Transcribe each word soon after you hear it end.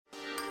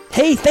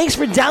Hey, thanks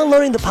for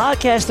downloading the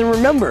podcast, and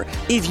remember,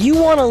 if you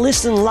want to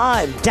listen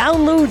live,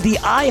 download the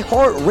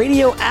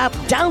iHeartRadio app,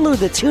 download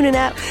the TuneIn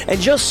app, and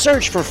just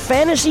search for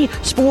Fantasy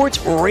Sports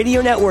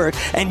Radio Network,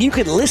 and you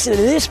can listen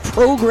to this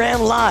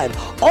program live.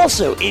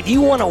 Also, if you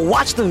want to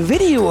watch the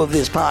video of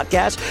this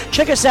podcast,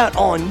 check us out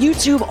on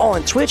YouTube,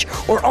 on Twitch,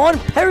 or on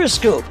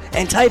Periscope,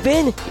 and type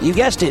in, you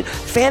guessed it,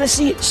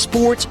 Fantasy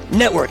Sports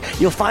Network.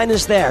 You'll find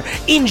us there.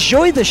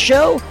 Enjoy the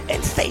show,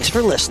 and thanks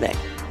for listening.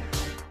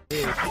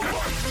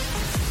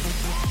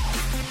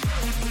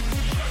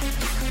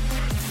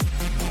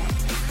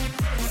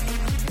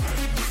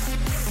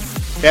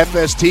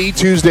 FST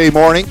Tuesday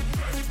morning.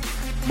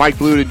 Mike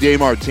Blute and Dave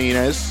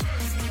Martinez.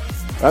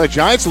 The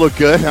Giants look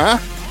good, huh?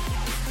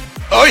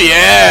 Oh,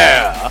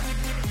 yeah.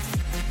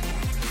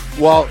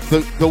 Well,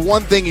 the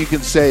one thing you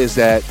can say is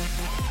that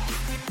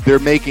they're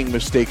making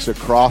mistakes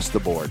across the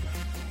board.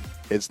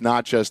 It's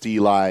not just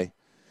Eli.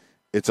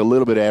 It's a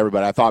little bit of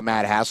everybody. I thought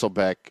Matt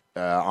Hasselbeck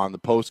on the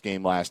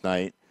postgame last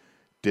night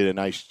did a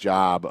nice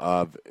job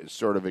of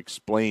sort of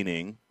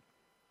explaining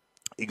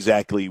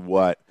exactly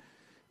what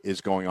is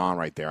going on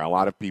right there. A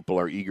lot of people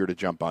are eager to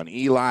jump on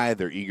Eli.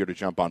 They're eager to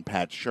jump on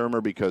Pat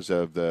Shurmur because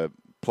of the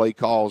play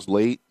calls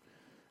late,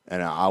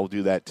 and I'll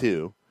do that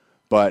too.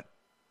 But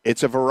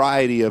it's a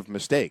variety of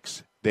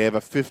mistakes. They have a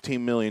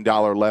 $15 million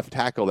left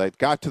tackle that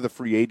got to the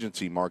free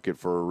agency market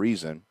for a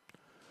reason.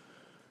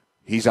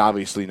 He's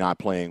obviously not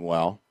playing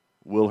well.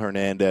 Will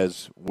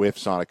Hernandez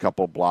whiffs on a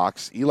couple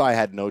blocks. Eli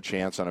had no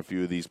chance on a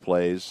few of these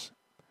plays.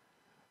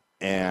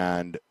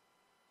 And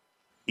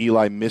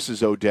Eli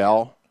misses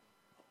Odell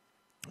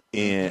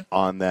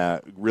on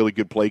that really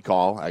good play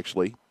call,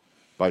 actually,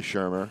 by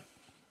Shurmur.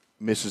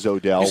 Misses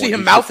Odell. You see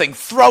him mouthing,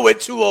 throw it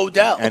to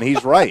Odell. And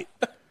he's right.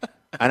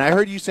 And I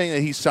heard you saying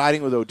that he's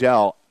siding with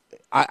Odell.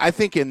 I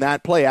think in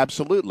that play,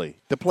 absolutely.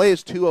 The play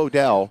is to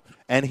Odell,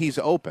 and he's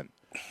open.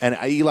 And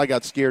Eli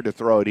got scared to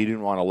throw it. He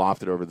didn't want to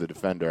loft it over the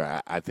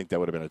defender. I think that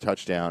would have been a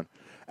touchdown.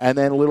 And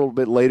then a little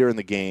bit later in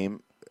the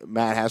game,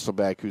 Matt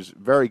Hasselbeck, who's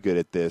very good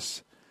at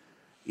this,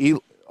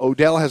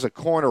 Odell has a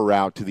corner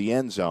route to the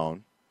end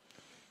zone,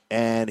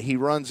 and he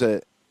runs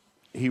a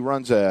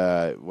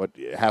what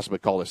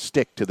Hasselbeck called a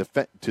stick to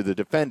the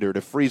defender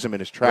to freeze him in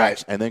his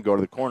tracks and then go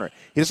to the corner.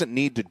 He doesn't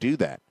need to do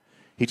that.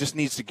 He just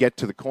needs to get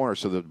to the corner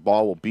so the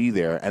ball will be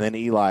there. And then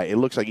it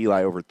looks like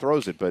Eli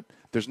overthrows it, but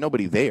there's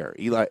nobody there.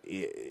 Eli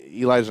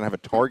doesn't have a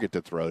target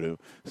to throw to,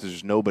 so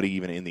there's nobody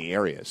even in the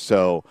area.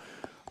 So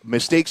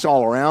mistakes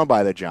all around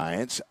by the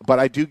Giants, but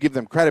I do give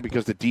them credit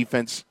because the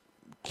defense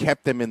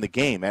kept them in the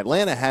game.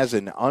 Atlanta has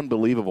an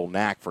unbelievable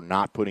knack for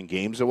not putting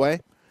games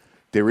away.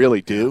 They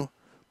really do.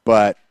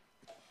 But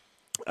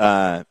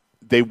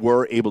they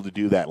were able to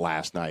do that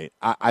last night.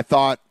 I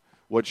thought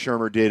what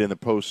Shurmur did in the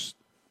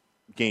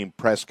post-game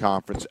press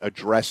conference,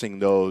 addressing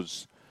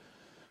those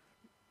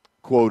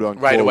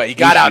quote-unquote right away. He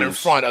got out in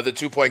front of the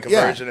two-point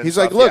conversion. Yeah. He's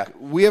like, look,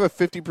 we have a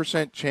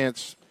 50%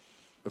 chance,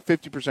 a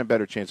 50%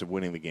 better chance of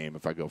winning the game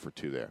if I go for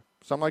two there.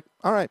 So I'm like,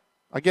 all right,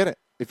 I get it.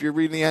 If you're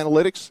reading the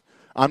analytics,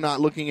 I'm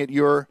not looking at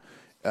your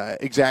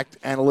exact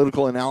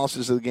analytical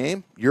analysis of the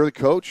game. You're the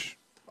coach.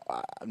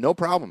 No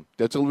problem.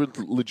 That's a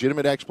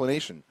legitimate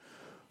explanation.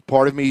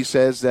 Part of me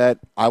says that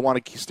I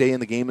want to stay in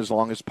the game as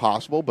long as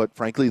possible, but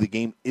frankly, the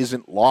game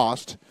isn't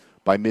lost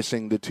by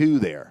missing the two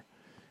there.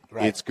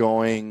 Right. It's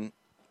going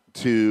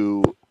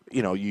to,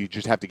 you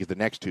just have to get the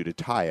next two to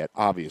tie it,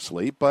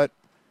 obviously, but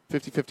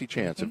 50-50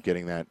 chance of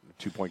getting that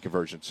two-point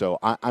conversion. So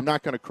I'm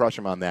not going to crush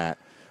him on that.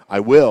 I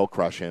will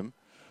crush him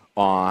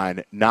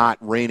on not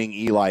reining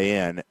Eli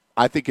in.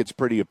 I think it's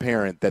pretty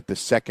apparent that the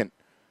second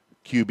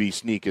QB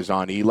sneak is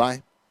on Eli.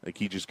 Like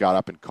he just got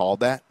up and called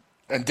that.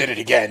 And did it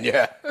again,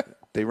 yeah.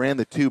 They ran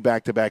the two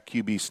back-to-back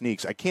QB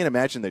sneaks. I can't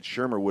imagine that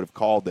Shurmur would have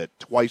called that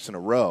twice in a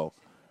row.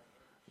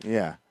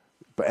 Yeah.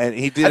 And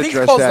he did address that,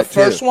 too. I think he calls the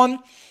first one.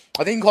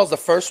 I think he calls the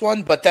first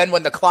one, but then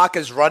when the clock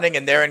is running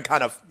and they're in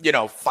kind of,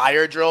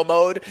 fire drill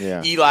mode,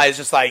 Eli is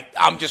just like,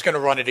 I'm just going to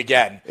run it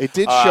again. It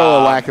did show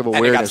a lack of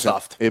awareness.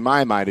 In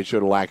my mind, it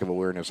showed a lack of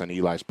awareness on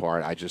Eli's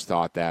part. I just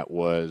thought that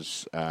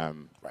was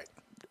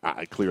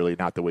clearly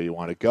not the way you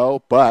want to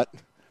go. But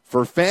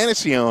for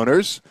fantasy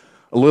owners,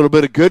 a little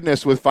bit of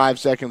goodness with 5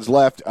 seconds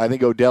left. I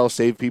think Odell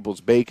saved people's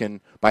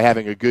bacon by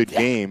having a good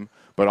game,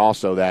 but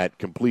also that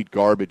complete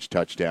garbage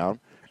touchdown.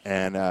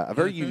 And a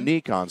very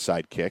unique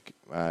onside kick.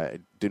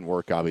 It didn't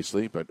work,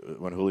 obviously, but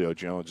when Julio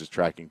Jones is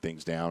tracking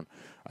things down,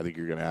 I think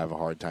you're going to have a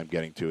hard time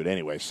getting to it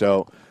anyway.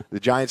 So the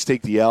Giants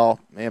take the L.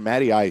 Man,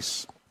 Matty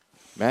Ice.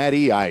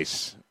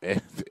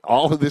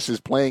 All of this is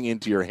playing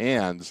into your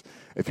hands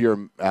if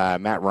you're a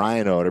Matt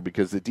Ryan owner,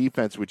 because the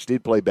defense, which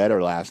did play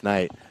better last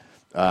night,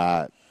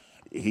 Booger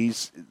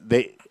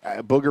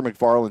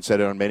McFarland said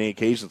it on many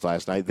occasions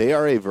last night, they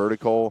are a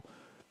vertical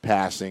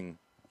passing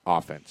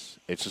offense.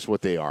 It's just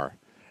what they are.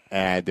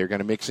 And they're going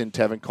to mix in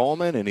Tevin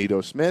Coleman and Ito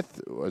Smith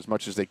as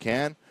much as they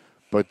can,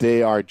 but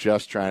they are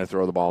just trying to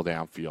throw the ball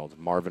downfield.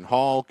 Marvin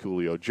Hall,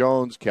 Julio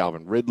Jones,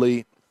 Calvin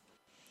Ridley.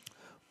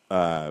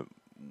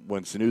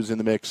 When Sanu's in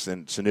the mix,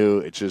 and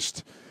Sanu, it's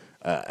just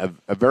a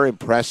very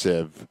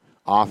impressive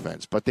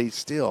offense. But they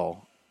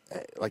still,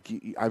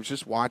 I was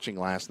just watching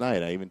last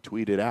night. I even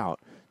tweeted out.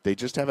 They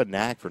just have a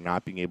knack for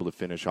not being able to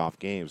finish off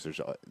games.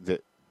 There's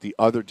the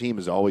other team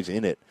is always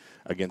in it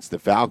against the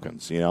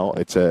Falcons.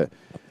 The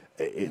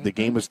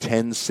game was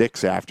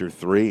 10-6 after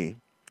 3.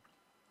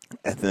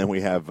 And then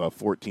we have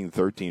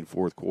 14-13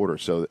 fourth quarter.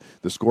 So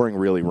the scoring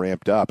really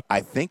ramped up.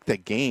 I think the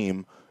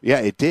game,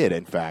 it did,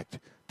 in fact.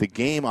 The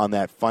game on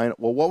that final,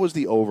 what was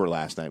the over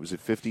last night? Was it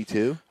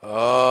 52?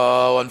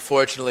 Oh,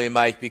 unfortunately,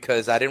 Mike,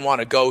 because I didn't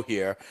want to go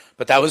here,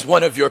 but that was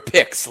one of your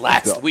picks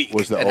last week.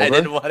 Was the and over? I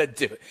didn't want to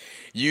do it.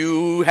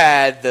 You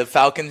had the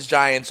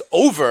Falcons-Giants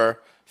over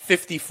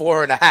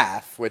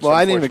 54.5, which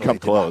I didn't even come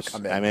close.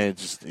 It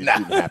didn't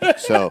happen.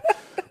 So,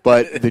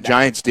 but the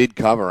Giants did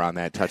cover on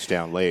that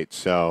touchdown late.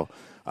 So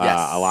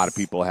a lot of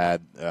people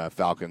had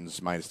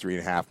Falcons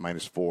 -3.5,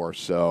 -4.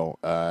 So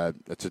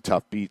it's a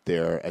tough beat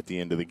there at the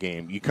end of the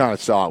game. You kind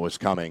of saw it was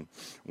coming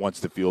once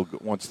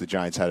the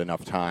Giants had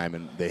enough time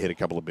and they hit a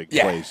couple of big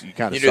plays. You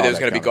kind of knew there was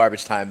going to be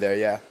garbage time there.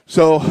 Yeah.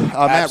 So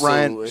Matt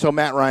Ryan. So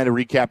Matt Ryan, to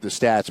recap the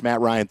stats: Matt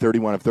Ryan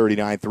 31 of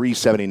 39,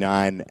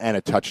 379 and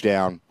a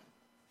touchdown.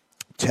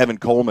 Tevin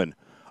Coleman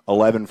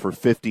 11 for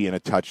 50 and a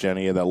touchdown.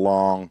 He had a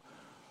long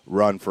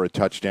run for a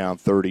touchdown,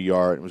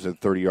 30-yard. It was a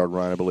 30-yard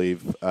run, I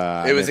believe.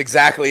 It was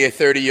exactly a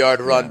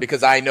 30-yard run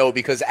because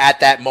at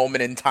that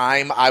moment in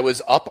time, I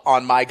was up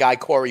on my guy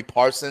Corey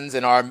Parsons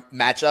in our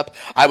matchup.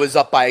 I was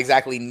up by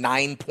exactly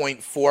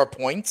 9.4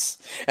 points,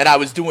 and I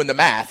was doing the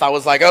math. I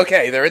was like,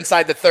 okay, they're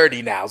inside the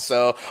 30 now,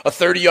 so a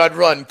 30-yard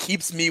run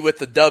keeps me with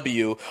the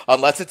W.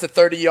 Unless it's a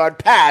 30-yard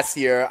pass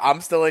here,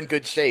 I'm still in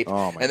good shape,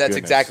 and that's goodness.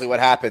 Exactly what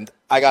happened.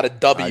 I got a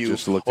W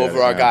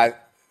over our now. Guy.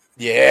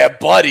 Yeah,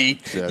 buddy.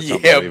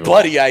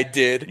 I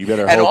did. You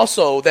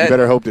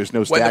better hope there's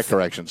no stat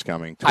corrections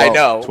coming. 12, I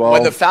know. 12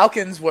 when the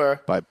Falcons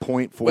were by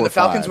 0.45. When the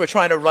Falcons were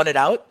trying to run it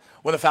out,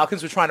 when the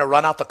Falcons were trying to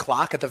run out the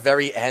clock at the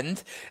very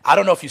end, I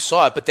don't know if you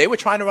saw it, but they were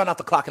trying to run out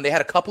the clock, and they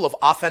had a couple of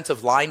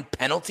offensive line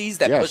penalties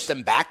that pushed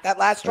them back that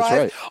last drive.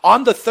 Right.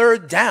 On the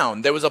third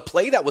down, there was a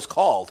play that was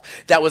called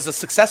that was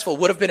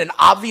would have been an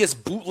obvious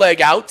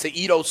bootleg out to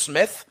Ito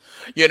Smith.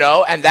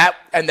 And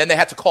then they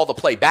had to call the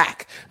play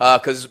back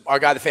because our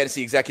guy, the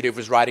fantasy executive,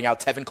 was riding out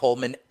Tevin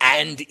Coleman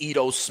and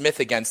Ito Smith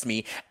against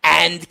me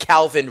and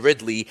Calvin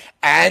Ridley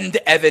and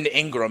Evan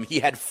Ingram.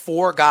 He had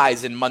 4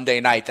 guys in Monday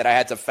night that I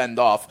had to fend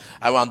off.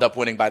 I wound up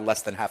winning by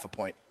less than half a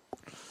point.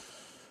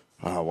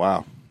 Oh,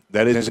 wow.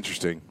 That is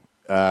interesting.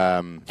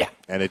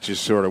 And it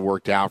just sort of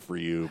worked out for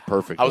you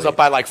perfectly. I was up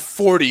by like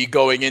 40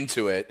 going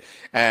into it,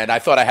 and I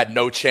thought I had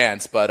no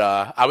chance, but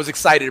I was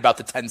excited about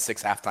the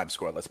 10-6 halftime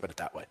score, let's put it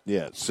that way.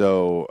 Yeah,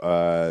 so,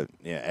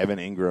 Evan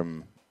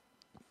Ingram,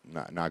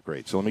 not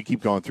great. So let me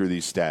keep going through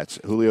these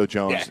stats. Julio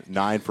Jones,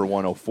 9 for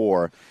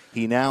 104.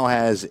 He now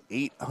has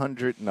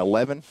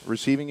 811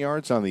 receiving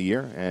yards on the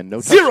year and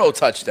no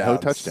touchdowns. No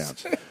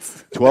touchdowns.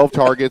 12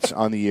 targets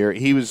on the year.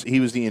 He was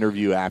the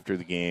interview after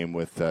the game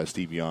with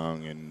Steve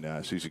Young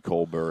and Susie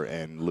Colbert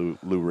and Lou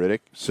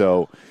Riddick.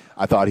 So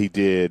I thought he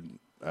did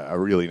a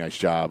really nice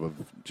job of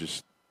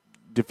just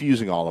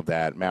diffusing all of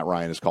that. Matt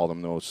Ryan has called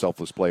him the most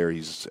selfless player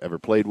he's ever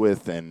played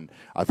with, and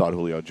I thought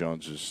Julio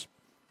Jones was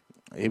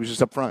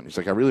just up front. He's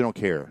like, I really don't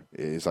care.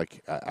 He's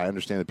like, I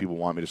understand that people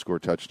want me to score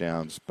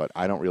touchdowns, but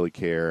I don't really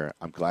care.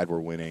 I'm glad we're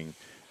winning,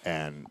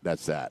 and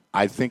that's that.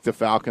 I think the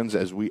Falcons,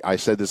 I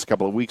said this a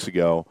couple of weeks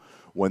ago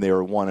when they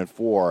were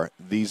 1-4,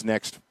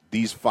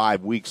 these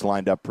 5 weeks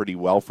lined up pretty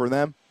well for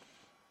them.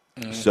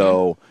 Mm-hmm.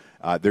 So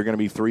they're going to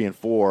be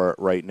 3-4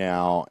 right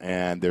now,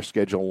 and their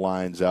schedule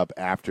lines up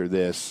after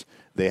this.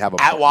 They have a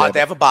bye. They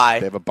have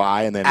a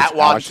bye, and then it's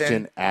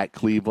Washington, at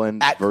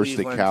Cleveland versus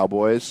the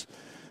Cowboys.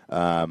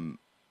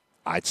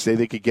 I'd say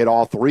they could get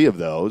all 3 of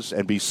those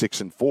and be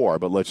 6-4,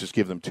 but let's just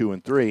give them 2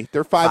 and 3.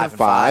 They're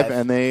 5-5,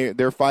 and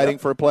they're fighting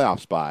for a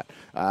playoff spot.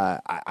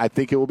 I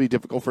think it will be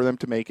difficult for them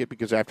to make it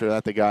because after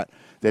that they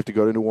have to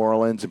go to New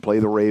Orleans and play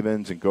the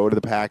Ravens and go to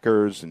the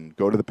Packers and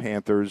go to the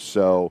Panthers.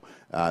 So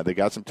they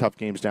got some tough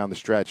games down the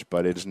stretch,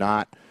 but it is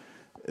not.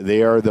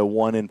 They are the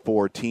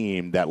 1-4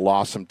 team that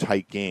lost some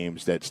tight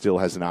games that still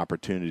has an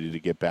opportunity to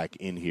get back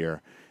in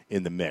here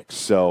in the mix.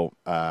 So.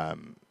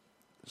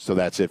 So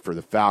that's it for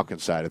the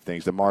Falcons side of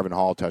things. The Marvin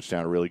Hall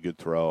touchdown, a really good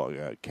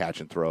throw, catch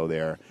and throw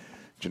there.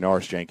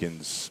 Janoris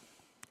Jenkins,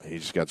 he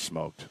just got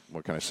smoked.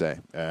 What can I say?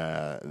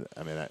 That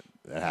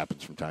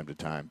happens from time to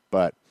time.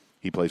 But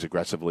he plays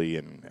aggressively,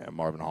 and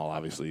Marvin Hall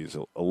obviously is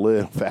a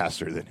little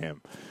faster than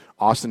him.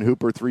 Austin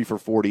Hooper, 3 for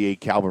 48.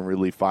 Calvin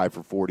Ridley, 5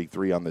 for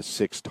 43 on the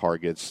 6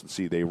 targets. Let's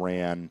see, they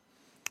ran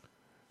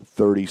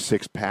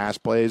 36 pass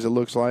plays, it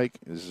looks like.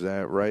 Is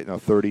that right? No,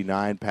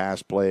 39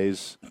 pass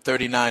plays.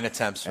 39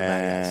 attempts for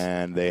that,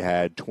 and they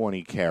had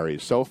 20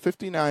 carries. So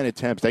 59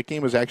 attempts. That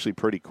game was actually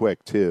pretty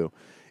quick, too.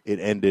 It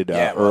ended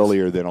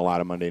earlier than a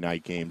lot of Monday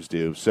night games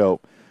do.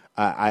 So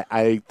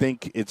I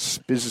think it's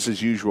business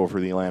as usual for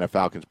the Atlanta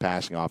Falcons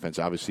passing offense.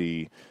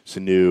 Obviously,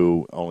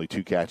 Sanu, only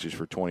 2 catches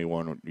for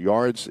 21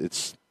 yards.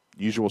 It's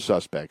usual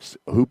suspects.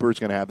 Hooper's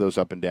going to have those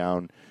up and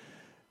down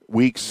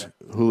weeks.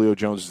 Julio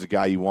Jones is the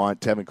guy you want.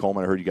 Tevin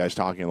Coleman, I heard you guys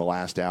talking in the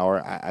last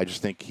hour. I just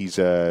think he's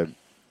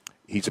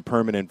he's a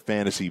permanent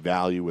fantasy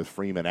value with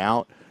Freeman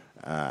out.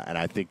 And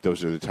I think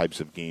those are the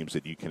types of games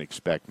that you can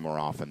expect more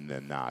often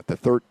than not. The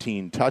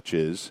 13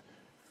 touches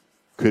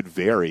could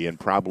vary and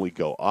probably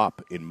go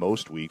up in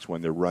most weeks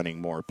when they're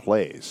running more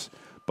plays.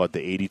 But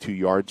the 82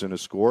 yards and a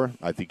score,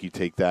 I think you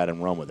take that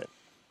and run with it.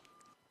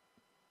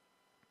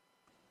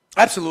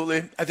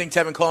 Absolutely. I think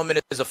Tevin Coleman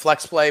is a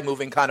flex play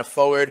moving kind of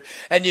forward.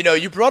 And,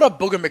 you brought up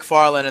Booger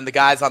McFarland and the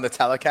guys on the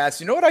telecast.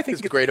 You know what I think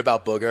is great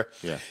about Booger?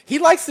 Yeah. He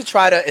likes to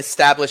try to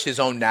establish his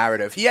own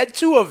narrative. He had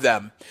two of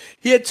them.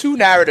 He had two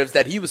narratives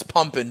that he was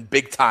pumping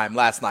big time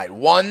last night.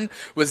 One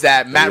was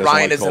that Matt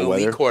Ryan is an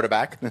elite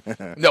quarterback.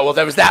 No, well,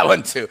 there was that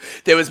one too.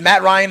 There was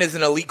Matt Ryan is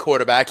an elite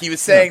quarterback. He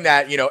was saying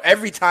that,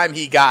 every time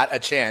he got a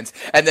chance,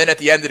 and then at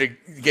the end of the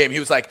game, he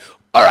was like,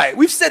 all right,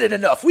 we've said it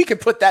enough. We can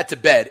put that to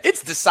bed.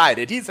 It's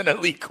decided. He's an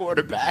elite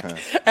quarterback.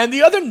 And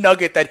the other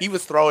nugget that he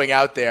was throwing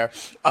out there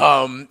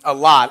a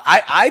lot,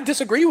 I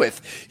disagree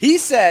with. He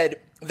said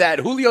that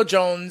Julio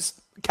Jones,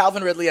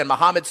 Calvin Ridley, and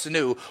Mohamed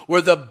Sanu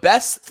were the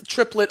best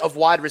triplet of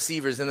wide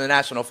receivers in the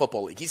National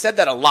Football League. He said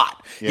that a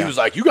lot. Yeah. He was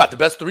like, you got the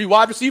best 3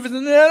 wide receivers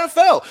in the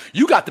NFL.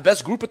 You got the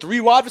best group of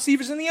 3 wide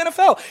receivers in the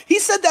NFL. He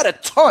said that a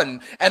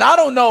ton. And I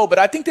don't know, but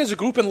I think there's a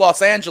group in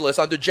Los Angeles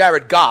under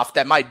Jared Goff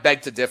that might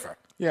beg to differ.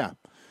 Yeah.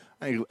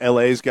 I think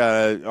LA's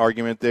got an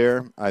argument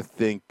there. I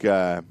think,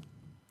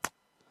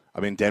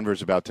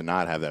 Denver's about to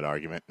not have that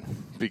argument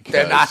because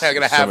they're not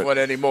going to have one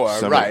anymore,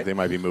 right? They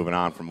might be moving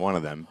on from one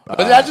of them. But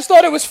I just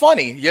thought it was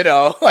funny,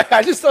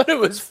 I just thought it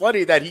was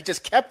funny that he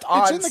just kept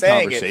on saying it. It's in the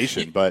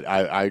conversation, but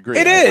I agree.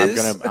 It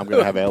is. I'm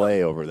gonna have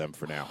LA over them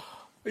for now.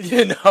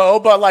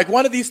 But like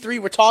one of these 3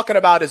 we're talking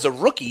about is a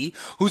rookie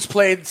who's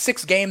played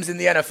 6 games in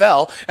the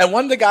NFL, and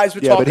one of the guys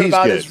we're talking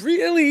about good. is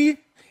really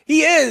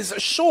he is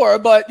sure,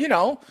 but he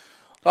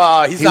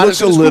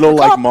looks a little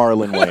like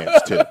Marlon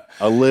Wayans, too.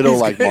 A little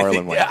like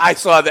Marlon Wayans. Yeah, I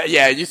saw that.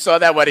 Yeah, you saw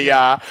that when he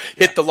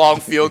hit the long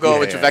field goal,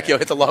 when Trevecchio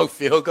hit the long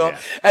field goal. Yeah.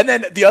 And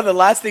then the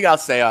last thing I'll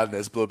say on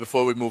this, Blue,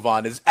 before we move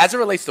on, is as it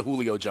relates to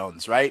Julio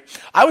Jones, right?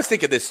 I was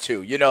thinking this,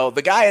 too.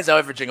 The guy is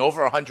averaging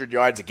over 100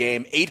 yards a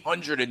game,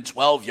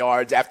 812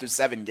 yards after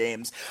 7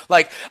 games.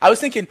 Like, I was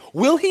thinking,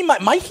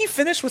 might he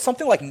finish with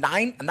something like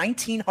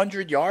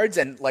 1,900 yards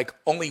and, like,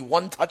 only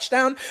 1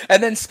 touchdown?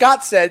 And then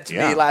Scott said to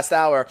me last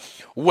hour,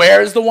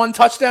 where's the 1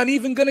 touchdown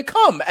even going to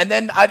come? And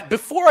then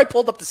before I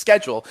pulled up the schedule,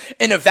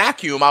 in a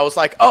vacuum, I was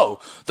like, oh,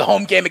 the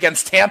home game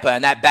against Tampa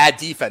and that bad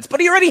defense. But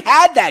he already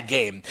had that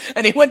game,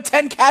 and he went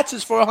 10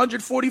 catches for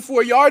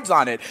 144 yards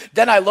on it.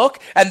 Then I look,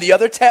 and the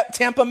other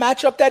Tampa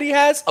matchup that he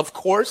has, of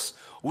course,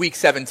 Week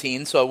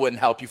 17, so it wouldn't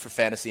help you for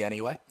fantasy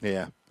anyway.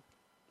 Yeah.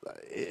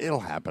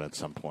 It'll happen at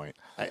some point.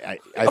 I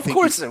of think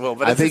course it will,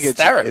 but I think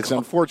hysterical. It's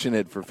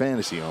unfortunate for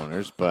fantasy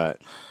owners, but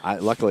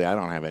luckily I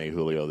don't have any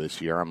Julio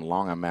this year. I'm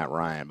long on Matt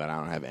Ryan, but I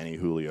don't have any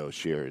Julio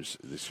shares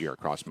this year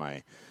across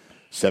my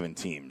 7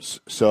 teams.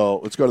 So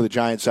let's go to the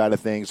Giants side of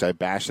things. I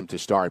bashed them to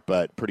start,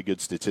 but pretty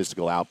good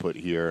statistical output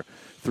here.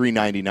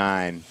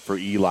 399 for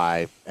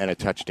Eli and a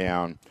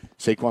touchdown.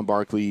 Saquon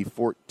Barkley,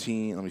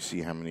 14. Let me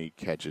see how many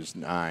catches.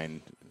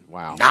 9.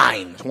 Wow.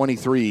 9.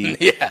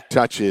 23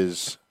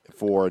 touches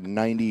for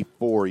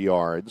 94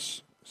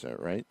 yards. Is that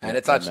right? And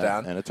a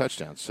touchdown. And a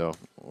touchdown. So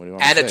what do you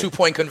want and to a say?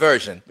 2-point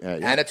conversion. Yeah.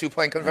 And a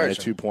 2-point conversion. And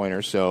a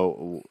 2-pointer.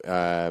 So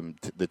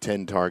the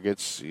 10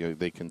 targets,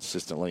 they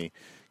consistently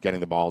getting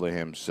the ball to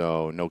him.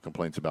 So no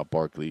complaints about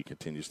Barkley. He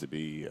continues to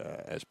be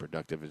as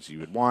productive as you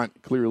would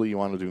want. Clearly you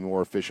want to be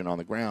more efficient on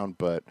the ground,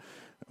 but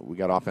we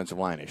got offensive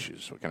line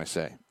issues. What can I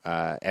say?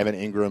 Evan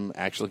Ingram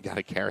actually got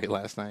a carry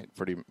last night,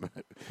 which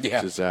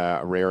is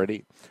a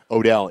rarity.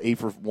 Odell, 8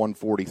 for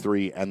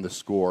 143, and the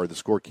score. The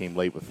score came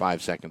late with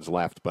 5 seconds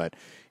left, but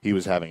he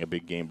was having a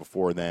big game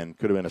before then.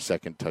 Could have been a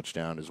second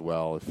touchdown as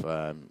well if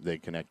they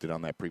connected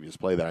on that previous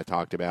play that I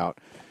talked about.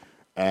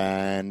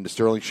 And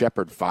Sterling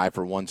Shepard, 5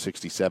 for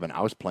 167. I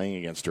was playing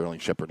against Sterling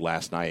Shepard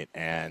last night,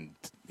 and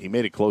he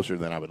made it closer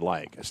than I would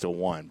like. I still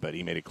won, but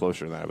he made it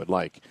closer than I would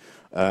like.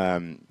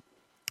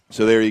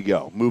 So there you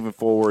go. Moving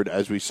forward,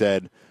 as we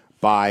said,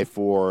 bye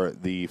for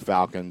the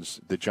Falcons.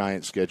 The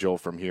Giants schedule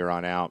from here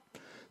on out.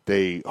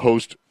 They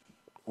host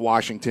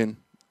Washington,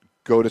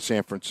 go to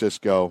San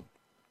Francisco,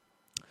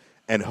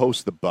 and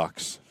host the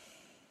Bucs.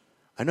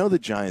 I know the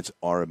Giants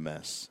are a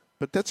mess,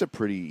 but that's a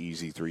pretty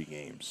easy 3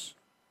 games.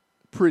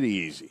 Pretty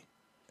easy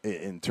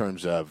in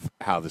terms of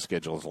how the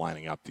schedule is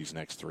lining up these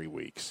next 3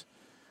 weeks.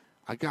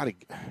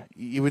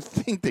 You would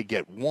think they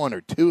get 1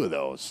 or 2 of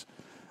those.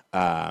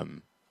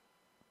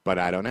 But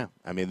I don't know.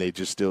 I mean, they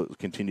just still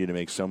continue to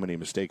make so many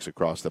mistakes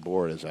across the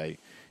board, as I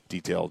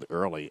detailed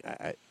early.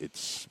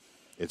 It's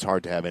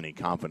hard to have any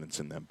confidence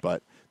in them.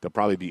 But they'll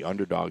probably be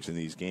underdogs in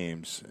these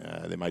games.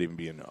 They might even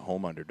be a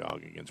home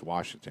underdog against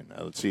Washington.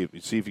 Let's see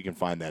if you can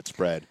find that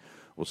spread.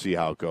 We'll see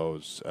how it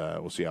goes.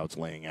 We'll see how it's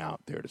laying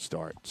out there to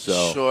start.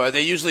 So sure,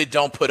 they usually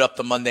don't put up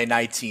the Monday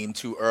night team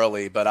too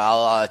early, but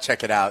I'll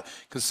check it out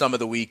because some of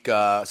the week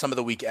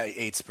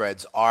 8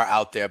 spreads are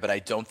out there. But I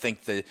don't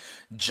think the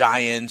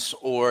Giants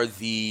or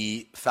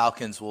the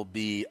Falcons will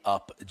be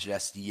up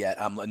just yet.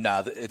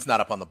 No, it's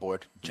not up on the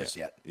board just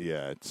yet.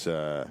 Yeah, it's.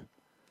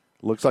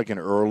 Looks like an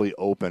early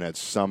open at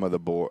some of the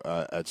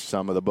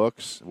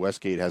books.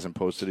 Westgate hasn't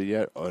posted it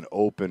yet. An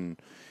open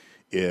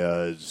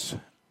is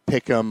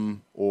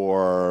Pick'em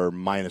or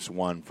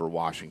 -1 for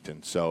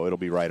Washington. So it'll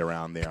be right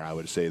around there, I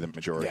would say, the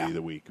majority of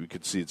the week. We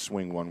could see it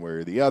swing one way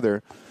or the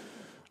other.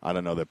 I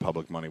don't know that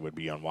public money would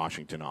be on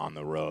Washington on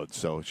the road,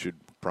 so it should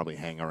probably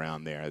hang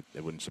around there.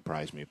 It wouldn't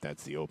surprise me if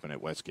that's the open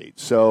at Westgate.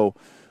 So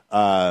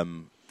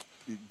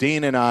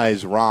Dean and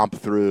I's romp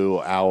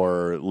through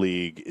our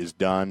league is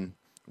done.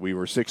 We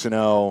were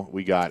 6-0.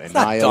 We got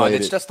annihilated. Not done.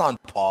 It's just on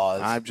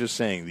pause. I'm just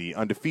saying the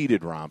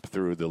undefeated romp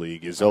through the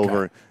league is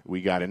over.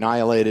 We got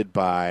annihilated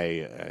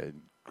by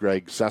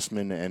Greg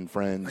Sussman and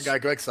friends. I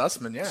got Greg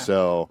Sussman, yeah.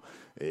 So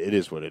it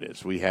is what it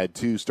is. We had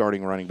 2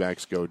 starting running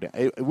backs go down.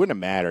 It wouldn't have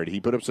mattered. He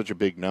put up such a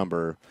big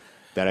number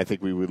that I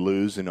think we would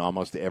lose in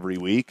almost every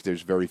week.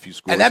 There's very few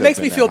scores. And that makes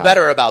me feel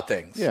better about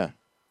things. Yeah.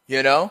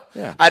 You know?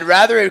 Yeah. I'd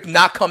rather it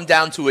not come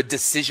down to a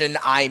decision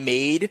I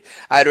made.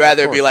 I'd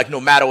rather it be like,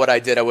 no matter what I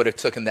did, I would have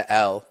taken the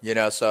L. You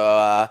know?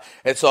 So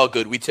it's all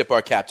good. We tip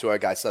our cap to our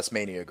guy,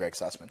 Sussmania, Greg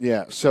Sussman.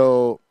 Yeah.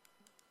 So,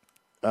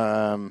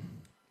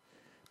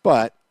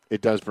 but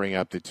it does bring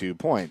up the 2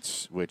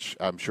 points, which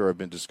I'm sure have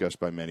been discussed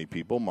by many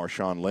people.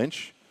 Marshawn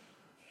Lynch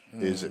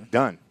is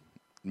done.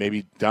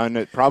 Maybe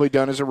done, probably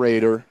done as a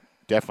Raider.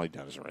 Definitely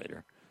done as a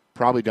Raider.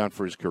 Probably done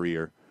for his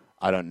career.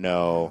 I don't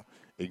know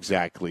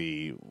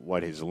exactly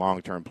what his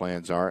long-term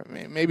plans are.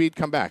 Maybe he'd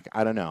come back.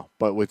 I don't know.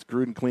 But with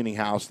Gruden cleaning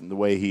house and the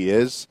way he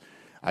is,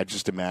 I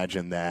just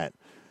imagine that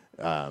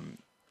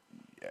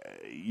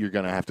you're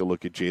going to have to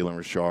look at Jalen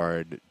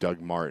Richard,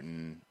 Doug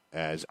Martin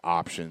as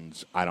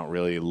options. I don't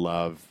really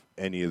love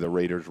any of the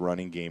Raiders'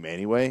 running game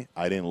anyway.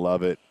 I didn't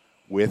love it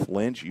with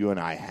Lynch. You and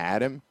I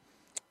had him.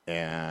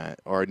 I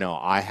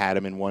had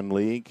him in one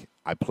league.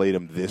 I played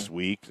him this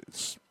week.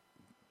 It's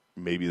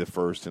maybe the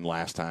first and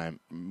last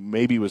time.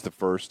 Maybe it was the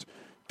first.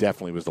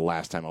 Definitely was the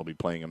last time I'll be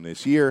playing him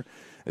this year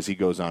as he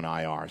goes on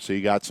IR. So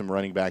you got some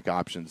running back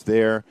options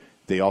there.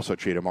 They also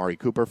trade Amari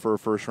Cooper for a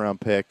first-round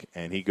pick,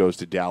 and he goes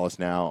to Dallas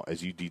now,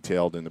 as you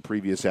detailed in the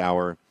previous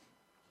hour.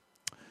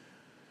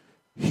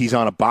 He's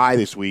on a bye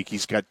this week.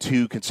 He's got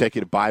 2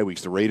 consecutive bye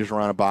weeks. The Raiders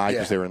were on a bye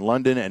because they were in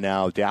London, and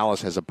now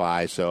Dallas has a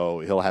bye, so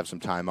he'll have some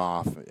time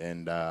off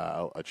and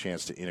a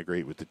chance to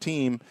integrate with the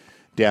team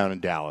down in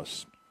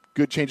Dallas.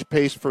 Good change of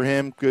pace for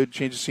him. Good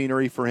change of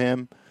scenery for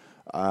him.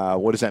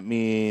 What does that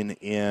mean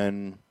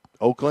in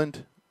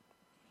Oakland?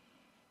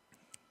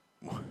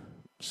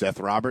 Seth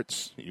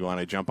Roberts, you want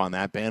to jump on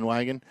that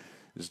bandwagon?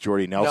 Is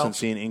Jordy Nelson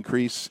seeing an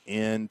increase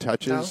in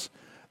touches? No.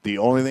 The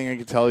only thing I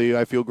can tell you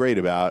I feel great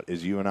about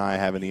is you and I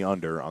having the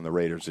under on the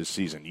Raiders this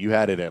season. You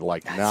had it at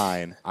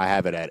 9. I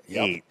have it at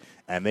 8,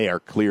 and they are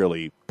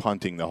clearly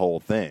punting the whole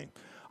thing.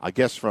 I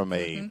guess from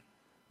a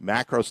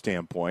macro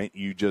standpoint,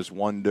 you just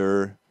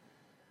wonder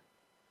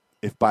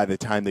if by the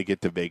time they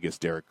get to Vegas,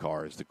 Derek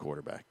Carr is the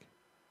quarterback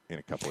in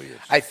a couple of years.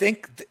 I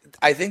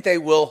think they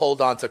will hold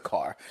on to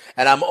Carr.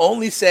 And I'm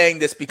only saying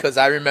this because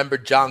I remember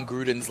John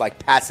Gruden's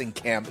passing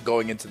camp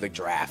going into the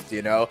draft,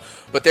 you know?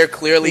 But they're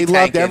clearly tanking.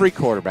 He loved every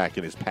quarterback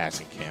in his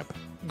passing camp.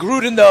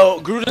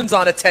 Gruden's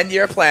on a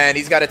 10-year plan.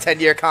 He's got a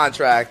 10-year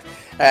contract,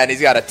 and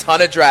he's got a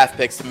ton of draft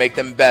picks to make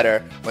them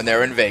better when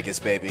they're in Vegas,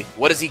 baby.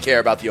 What does he care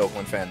about the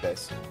Oakland fan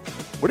base?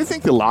 What do you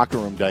think the locker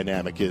room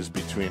dynamic is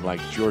between,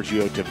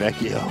 Giorgio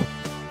DeVecchio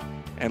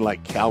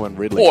and, Calvin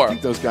Ridley? Do you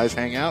think those guys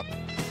hang out?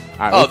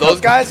 Right, those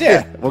guys?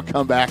 Yeah. We'll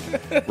come back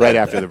right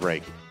after the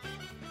break.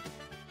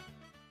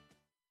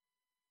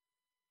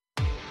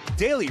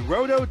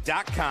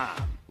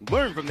 DailyRoto.com.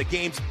 Learn from the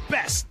game's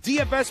best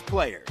DFS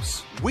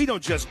players. We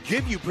don't just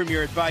give you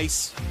premier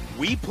advice,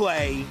 we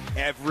play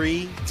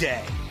every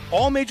day.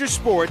 All major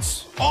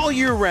sports, all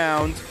year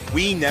round,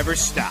 we never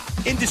stop.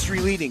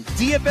 Industry-leading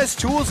DFS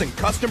tools and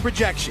custom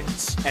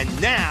projections.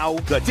 And now,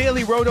 the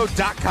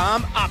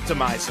DailyRoto.com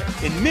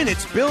Optimizer. In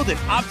minutes, build and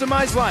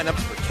optimize lineups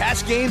for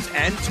cash games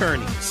and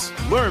tourneys.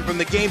 Learn from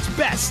the game's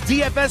best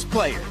DFS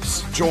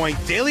players. Join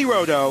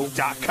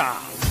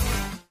DailyRoto.com.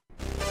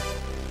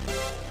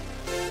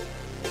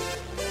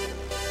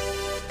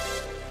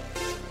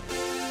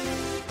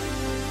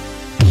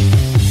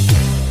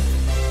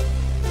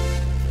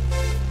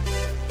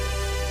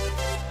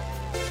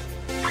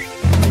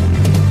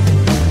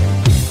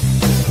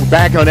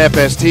 Back on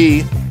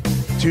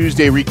FST,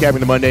 Tuesday recapping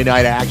the Monday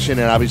night action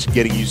and obviously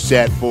getting you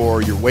set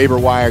for your waiver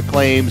wire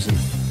claims and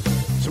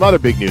some other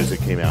big news that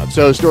came out.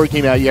 So the story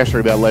came out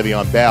yesterday about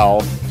Le'Veon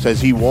Bell,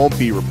 says he won't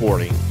be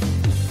reporting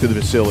to the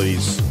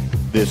facilities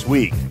this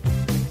week.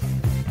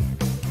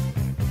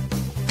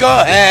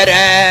 Go ahead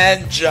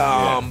and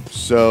jump. Yeah.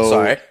 So,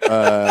 sorry.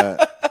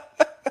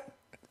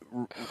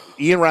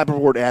 Ian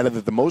Rappaport added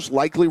that the most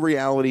likely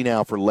reality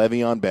now for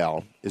Le'Veon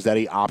Bell is that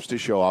he opts to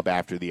show up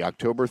after the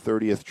October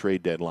 30th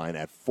trade deadline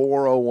at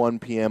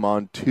 4:01 p.m.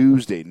 on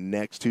Tuesday,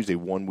 next Tuesday,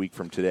 1 week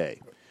from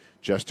today,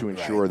 just to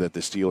ensure that the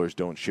Steelers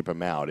don't ship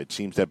him out. It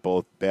seems that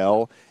both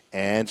Bell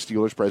and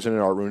Steelers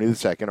president Art Rooney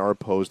II are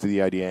opposed to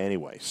the idea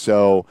anyway.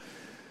 So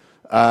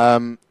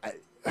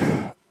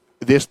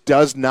this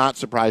does not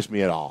surprise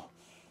me at all.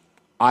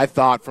 I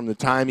thought from the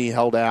time he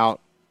held out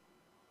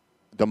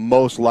the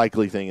most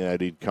likely thing that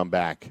he'd come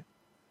back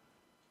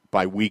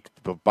by week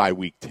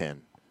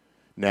 10.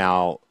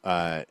 Now,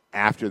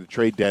 after the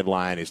trade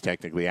deadline is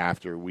technically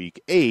after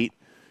week 8,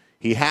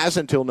 he has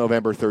until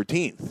November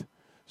 13th.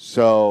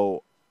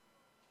 So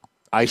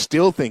I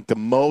still think the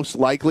most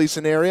likely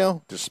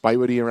scenario, despite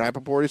what Ian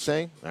Rappaport is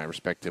saying, and I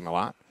respect him a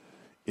lot,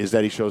 is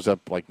that he shows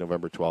up like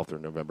November 12th or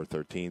November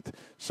 13th,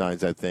 signs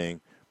that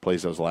thing,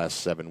 plays those last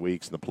 7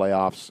 weeks in the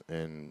playoffs,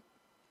 and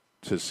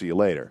says, see you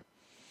later.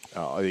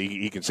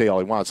 He can say all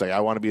he wants, like, I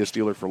want to be a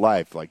Steeler for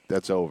life. Like,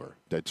 that's over.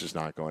 That's just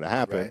not going to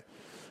happen.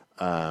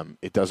 Right.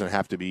 It doesn't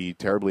have to be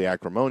terribly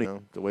acrimonious.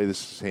 The way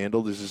this is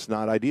handled is just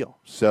not ideal.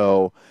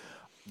 So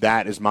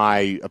that is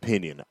my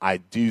opinion. I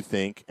do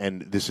think,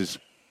 and this is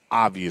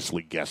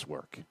obviously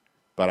guesswork,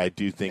 but I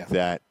do think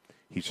that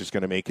he's just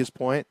going to make his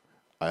point,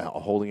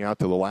 holding out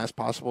to the last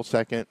possible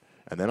second,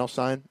 and then I'll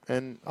sign,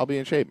 and I'll be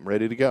in shape and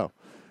ready to go.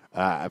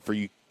 For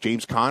you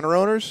James Conner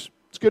owners,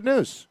 it's good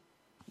news.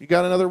 You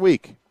got another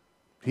week.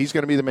 He's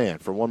going to be the man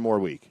for one more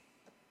week.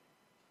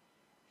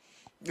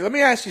 Let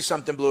me ask you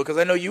something, Blue, because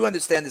I know you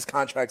understand this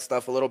contract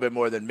stuff a little bit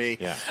more than me.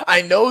 Yeah.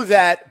 I know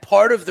that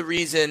part of the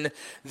reason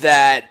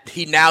that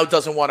he now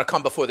doesn't want to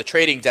come before the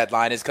trading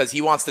deadline is because he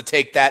wants to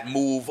take that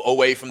move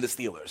away from the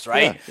Steelers,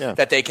 right? Yeah.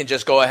 That they can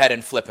just go ahead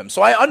and flip him.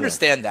 So I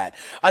understand that.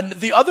 And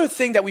the other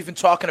thing that we've been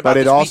talking about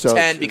is Week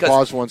 10, because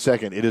pause 1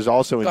 second. It is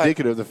also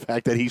indicative of the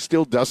fact that he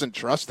still doesn't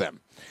trust them.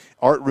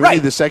 Art Rooney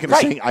the second is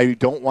saying, I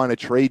don't want to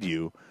trade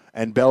you,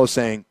 and Bell is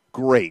saying,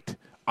 great.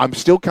 I'm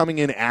still coming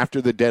in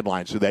after the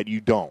deadline so that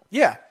you don't.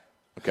 Yeah.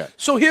 Okay.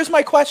 So here's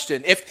my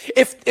question.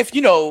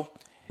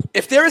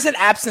 If there is an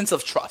absence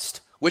of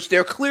trust, which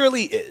there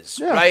clearly is,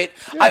 right?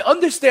 Yeah. I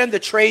understand the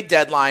trade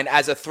deadline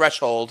as a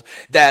threshold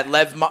that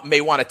Lev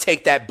may want to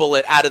take that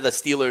bullet out of the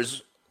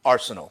Steelers'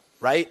 arsenal,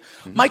 right?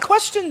 Mm-hmm. My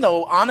question,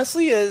 though,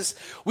 honestly, is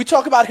we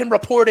talk about him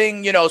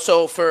reporting,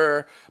 so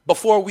for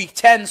before week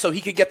 10 so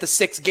he could get the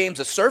 6 games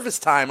of service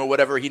time or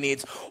whatever he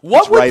needs.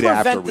 What would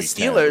prevent the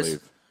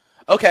Steelers?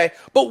 Okay,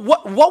 but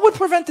what would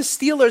prevent the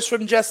Steelers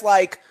from just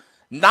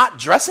not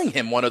dressing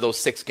him one of those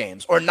 6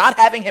 games or not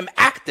having him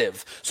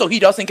active so he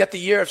doesn't get the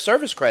year of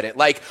service credit? Do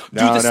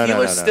the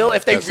Steelers still,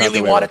 if they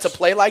really wanted to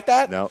play like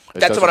that? No.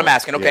 That's what I'm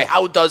asking. Okay,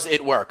 how does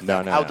it work?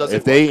 No. How does it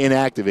work? If they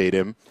inactivate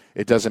him,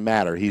 it doesn't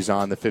matter. He's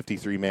on the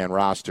 53-man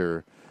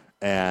roster,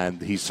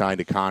 and he's signed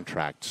a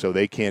contract, so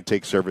they can't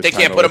take service time. They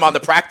can't put him on the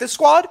practice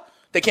squad?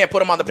 They can't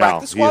put him on the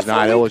practice squad? He's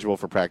not eligible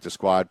for practice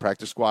squad.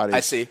 Practice squad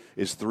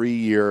is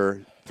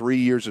 3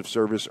 years of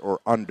service or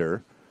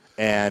under,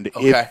 and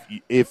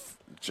if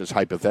just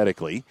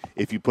hypothetically,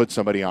 if you put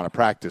somebody on a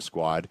practice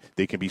squad,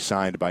 they can be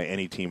signed by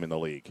any team in the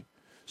league.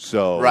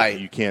 So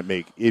you can't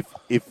make if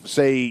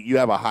say you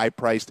have a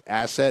high-priced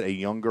asset, a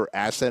younger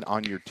asset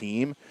on your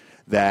team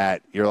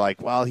that you're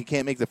like, well, he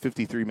can't make the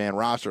 53-man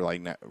roster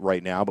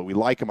right now, but we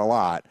like him a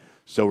lot.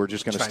 So we're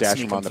just going to stash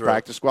him on the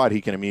practice squad.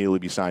 He can immediately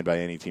be signed by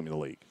any team in the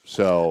league.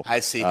 So I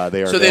see. So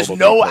there's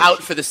no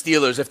out for the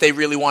Steelers if they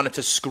really wanted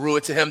to screw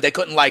it to him. They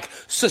couldn't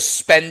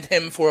suspend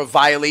him for a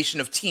violation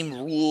of team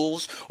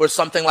rules or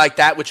something like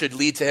that, which would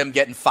lead to him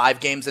getting 5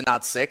 games and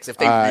not 6. If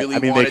they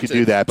really wanted they could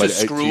do that, but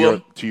screw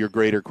him. To your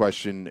greater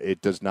question,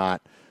 it does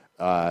not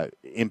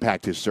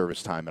impact his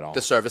service time at all.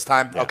 The service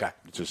time? Yeah. Okay.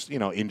 It's just,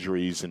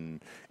 injuries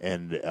and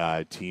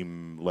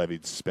team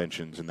levied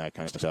suspensions and that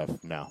kind of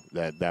stuff. No,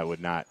 that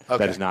would not. Okay.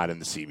 That is not in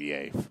the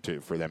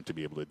CBA for them to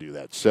be able to do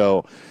that.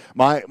 So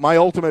my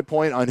ultimate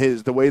point on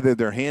the way that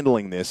they're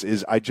handling this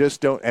is I just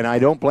don't, and I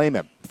don't blame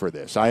him for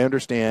this. I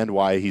understand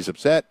why he's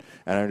upset,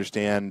 and I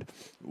understand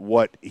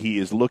what he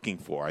is looking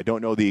for. I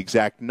don't know the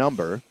exact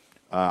number.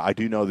 I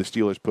do know the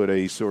Steelers put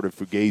a sort of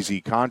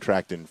fugazi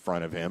contract in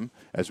front of him,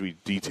 as we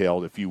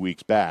detailed a few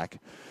weeks back.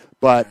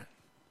 But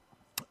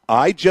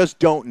I just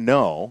don't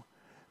know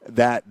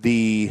that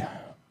the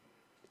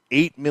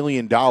 $8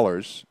 million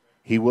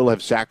he will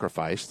have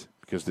sacrificed,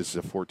 because this is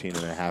a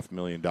 $14.5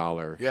 million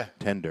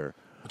tender.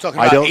 We're talking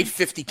about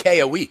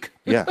 $850K a week.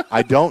 Yeah,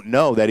 I don't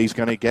know that he's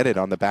going to get it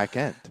on the back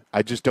end.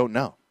 I just don't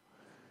know.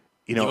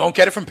 You won't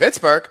get it from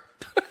Pittsburgh.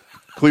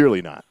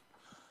 Clearly not.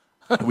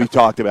 We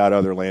talked about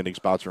other landing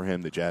spots for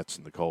him, the Jets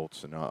and the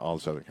Colts and all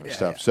this other kind of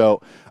stuff. Yeah.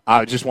 So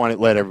I just want to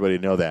let everybody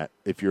know that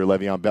if you're a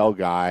Le'Veon Bell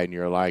guy and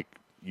you're like,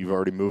 you've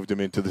already moved him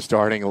into the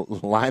starting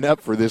lineup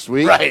for this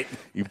week, right?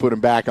 You put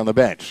him back on the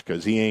bench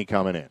because he ain't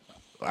coming in.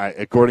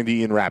 According to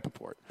Ian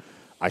Rappaport,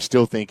 I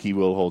still think he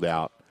will hold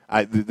out.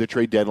 The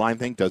trade deadline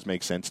thing does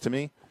make sense to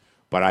me,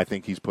 but I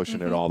think he's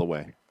pushing it all the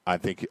way. I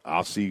think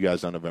I'll see you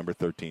guys on November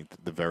 13th,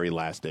 the very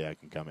last day I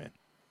can come in.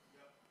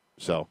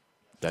 So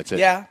that's it.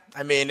 Yeah,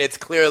 I mean, it's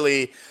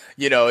clearly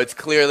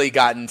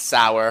gotten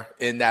sour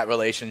in that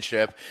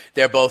relationship.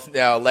 They're both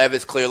Lev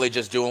is clearly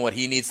just doing what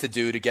he needs to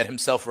do to get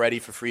himself ready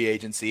for free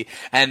agency,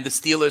 and the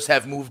Steelers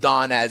have moved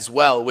on as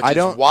well, which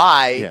is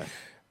why. Yeah.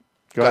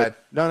 Go ahead.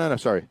 No.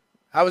 Sorry.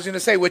 I was going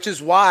to say, which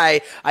is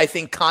why I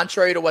think,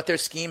 contrary to what their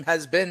scheme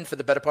has been for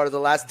the better part of the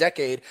last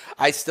decade,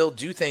 I still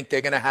do think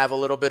they're going to have a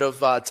little bit of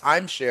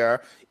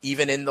timeshare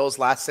even in those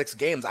last 6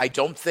 games. I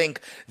don't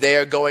think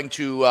they're going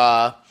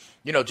to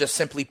just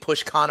simply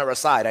push Connor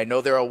aside. I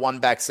know they're a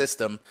one-back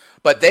system,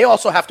 but they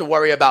also have to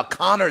worry about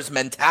Connor's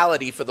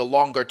mentality for the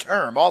longer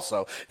term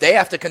also. They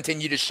have to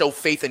continue to show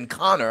faith in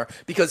Connor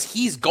because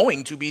he's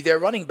going to be their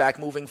running back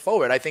moving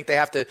forward. I think they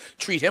have to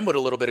treat him with a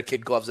little bit of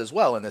kid gloves as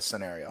well in this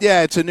scenario.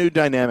 Yeah, it's a new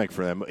dynamic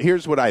for them.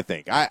 Here's what I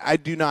think. I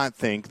do not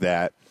think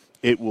that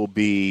it will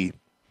be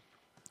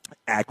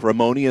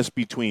acrimonious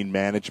between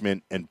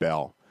management and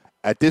Bell.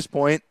 At this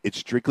point, it's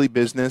strictly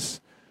business.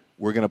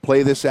 We're going to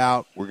play this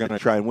out. We're going to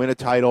try and win a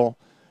title,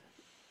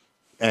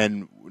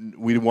 and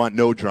we want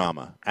no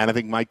drama. And I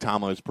think Mike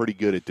Tomlin is pretty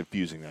good at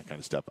diffusing that kind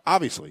of stuff.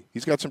 Obviously,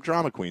 he's got some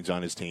drama queens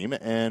on his team,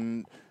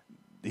 and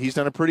he's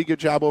done a pretty good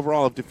job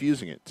overall of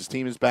diffusing it. This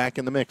team is back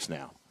in the mix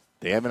now.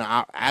 They have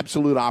an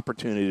absolute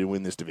opportunity to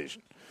win this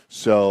division.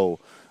 So,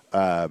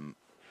 and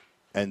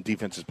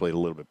defense has played a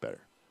little bit better.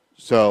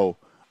 So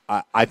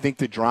I think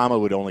the drama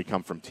would only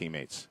come from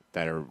teammates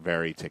that are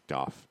very ticked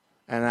off.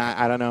 And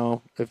I don't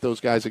know if those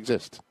guys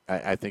exist.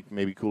 I think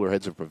maybe cooler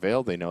heads have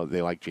prevailed. They know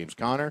they like James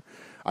Conner.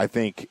 I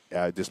think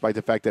despite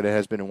the fact that it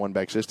has been a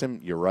one-back system,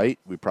 you're right.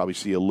 We probably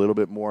see a little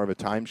bit more of a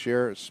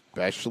timeshare,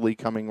 especially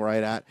coming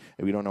right at.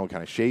 And we don't know what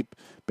kind of shape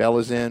Bell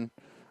is in.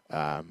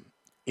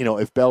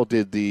 If Bell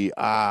did the,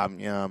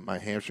 my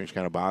hamstring's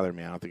kind of bothering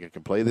me, I don't think I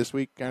can play this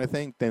week kind of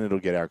thing, then it'll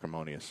get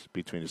acrimonious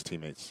between his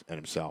teammates and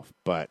himself.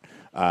 But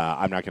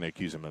I'm not going to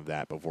accuse him of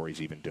that before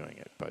he's even doing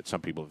it. But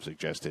some people have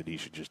suggested he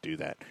should just do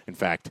that. In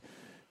fact,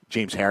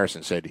 James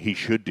Harrison said he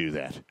should do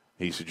that.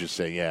 He should just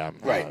say,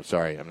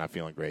 sorry, I'm not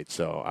feeling great,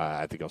 so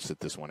I think I'll sit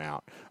this one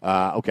out.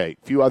 Okay,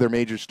 a few other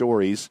major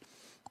stories.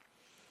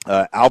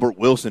 Albert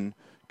Wilson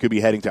could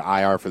be heading to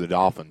IR for the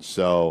Dolphins.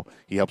 So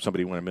he helped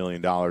somebody win $1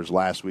 million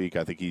last week.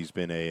 I think he's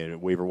been a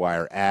waiver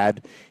wire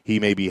ad.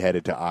 He may be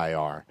headed to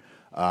IR.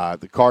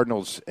 The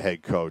Cardinals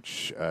head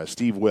coach,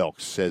 Steve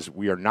Wilkes, says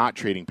we are not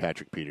trading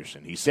Patrick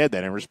Peterson. He said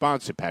that in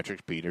response to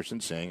Patrick Peterson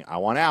saying, I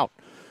want out.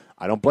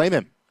 I don't blame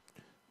him.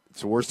 It's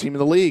the worst team in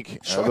the league.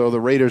 Sure. Although the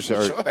Raiders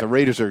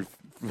are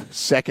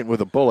second with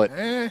a bullet.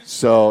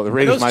 So the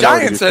Raiders might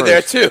already be first. Those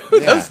Giants are there too.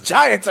 Yeah. Those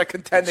Giants are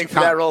contending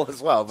for that role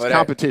as well. But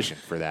competition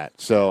for that.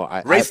 So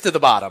race to the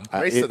bottom.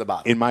 To the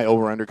bottom. In my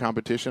over/under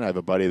competition, I have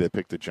a buddy that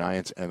picked the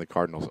Giants and the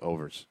Cardinals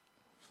overs.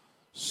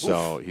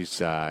 So he's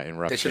in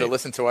rough shape. They should have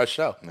listened to our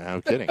show. No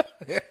kidding.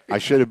 I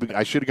should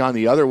have gone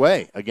the other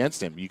way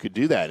against him. You could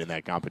do that in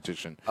that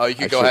competition. Oh, you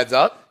could go heads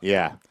up?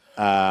 Yeah.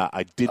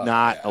 I did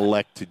not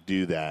elect to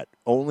do that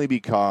only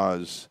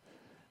because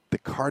the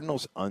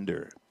Cardinals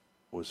under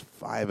was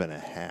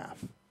 5.5,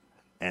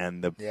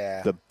 and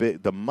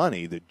the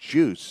money, the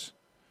juice,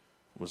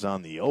 was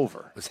on the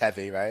over. It was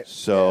heavy, right?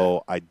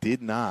 So I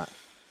did not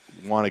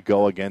want to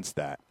go against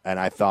that, and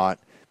I thought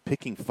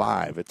picking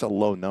 5, it's a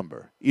low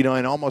number,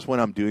 and almost when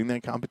I'm doing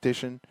that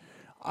competition,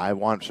 I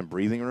want some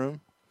breathing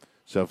room.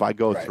 So if I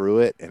go through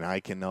it and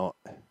I can know.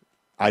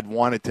 I'd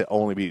want it to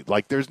only be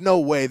like there's no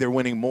way they're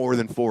winning more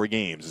than 4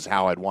 games is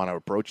how I'd want to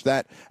approach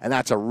that, and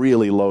that's a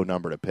really low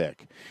number to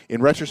pick.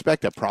 In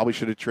retrospect, I probably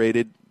should have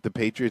traded the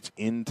Patriots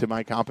into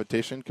my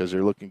competition because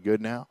they're looking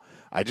good now.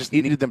 I just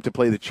needed them to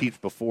play the Chiefs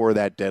before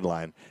that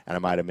deadline, and I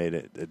might have made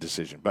a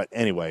decision. But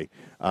anyway,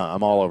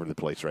 I'm all over the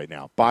place right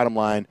now. Bottom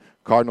line,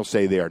 Cardinals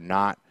say they are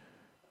not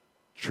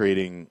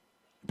trading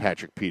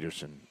Patrick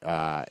Peterson.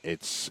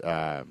 Has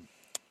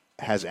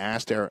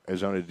asked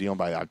Arizona to deal him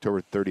by the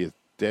October 30th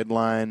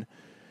deadline.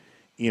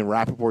 Ian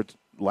Rappaport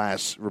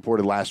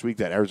reported last week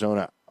that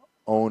Arizona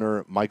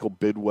owner Michael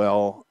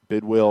Bidwill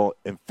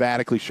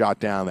emphatically shot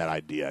down that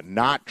idea.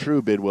 Not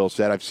true, Bidwill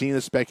said. I've seen the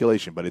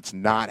speculation, but it's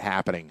not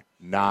happening.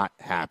 Not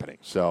happening.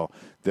 So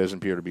there doesn't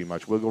appear to be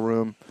much wiggle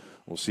room.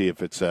 We'll see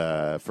if it's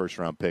a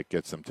first-round pick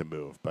gets them to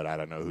move, but I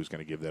don't know who's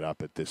going to give that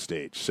up at this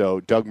stage. So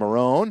Doug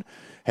Marrone,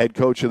 head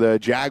coach of the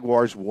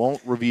Jaguars,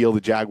 won't reveal the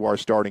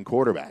Jaguars starting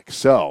quarterback.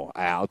 So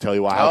I'll tell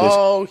you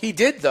why. He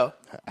did, though.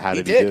 How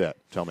did he do that?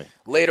 Tell me.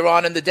 Later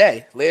on in the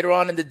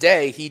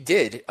day, he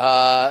did.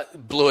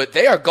 Blew it.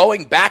 They are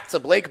going back to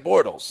Blake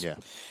Bortles. Yeah.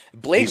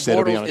 Blake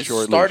Bortles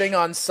is starting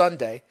on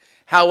Sunday.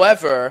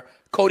 However,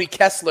 Cody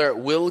Kessler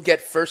will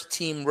get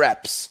first-team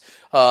reps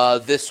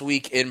this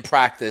week in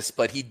practice,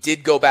 but he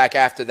did go back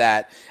after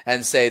that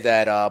and say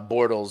that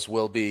Bortles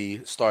will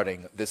be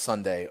starting this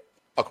Sunday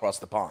across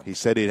the pond. He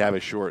said he'd have a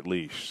short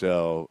leash.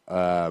 So,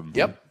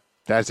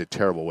 that's a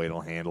terrible way to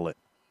handle it.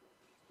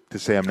 To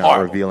say I'm not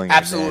revealing.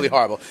 Absolutely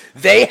horrible.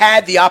 They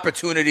had the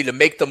opportunity to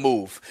make the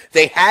move.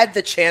 They had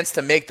the chance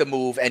to make the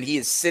move, and he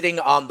is sitting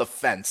on the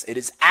fence. It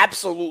is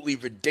absolutely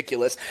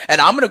ridiculous. And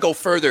I'm going to go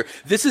further.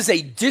 This is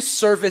a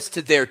disservice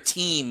to their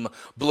team,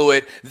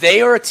 Blewett.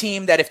 They are a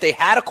team that if they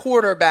had a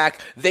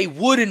quarterback, they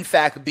would, in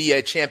fact, be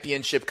a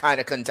championship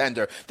kind of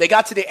contender. They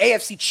got to the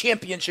AFC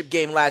championship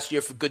game last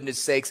year, for goodness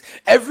sakes.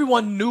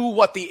 Everyone knew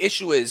what the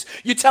issue is.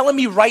 You're telling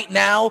me right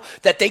now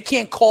that they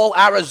can't call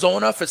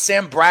Arizona for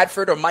Sam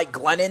Bradford or Mike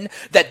Glennon,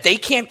 that they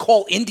can't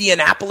call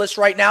Indianapolis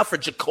right now for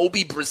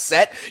Jacoby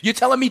Brissett? You're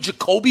telling me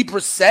Jacoby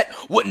Brissett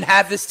wouldn't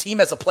have this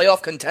team as a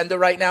playoff contender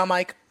right now,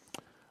 Mike?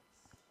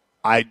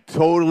 I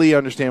totally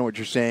understand what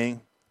you're saying.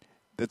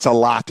 That's a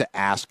lot to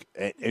ask.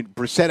 And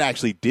Brissett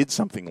actually did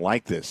something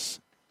like this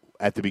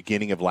at the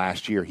beginning of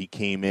last year. He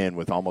came in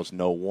with almost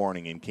no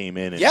warning and came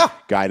in and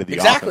guided the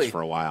offense for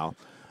a while.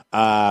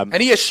 And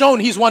he has shown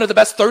he's one of the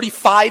best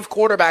 35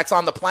 quarterbacks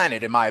on the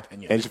planet, in my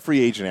opinion. And he's a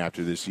free agent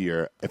after this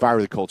year. If I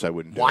were the Colts, I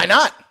wouldn't do it. Why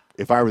not?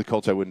 If I were the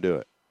Colts, I wouldn't do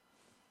it.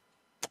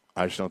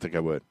 I just don't think I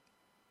would.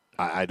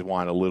 I'd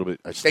want a little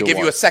bit. They give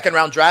you a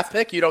second-round draft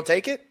pick. You don't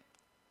take it?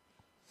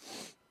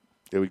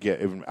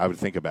 I would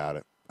think about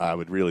it. I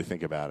would really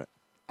think about it.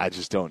 I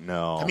just don't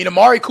know. I mean,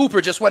 Amari Cooper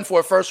just went for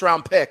a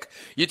first-round pick.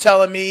 You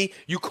telling me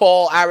you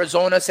call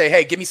Arizona, say,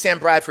 hey, give me Sam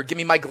Bradford, give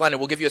me Mike Glennon,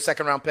 we'll give you a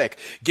second-round pick.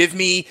 Give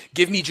me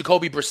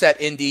Jacoby Brissett,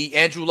 Indy.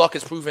 Andrew Luck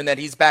has proven that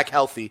he's back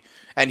healthy,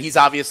 and he's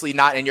obviously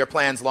not in your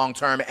plans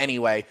long-term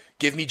anyway.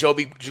 Give me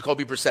Jacoby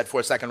Brissett for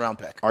a second-round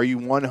pick. Are you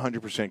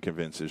 100%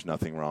 convinced there's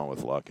nothing wrong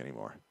with Luck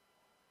anymore?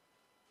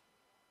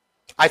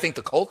 I think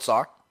the Colts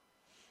are.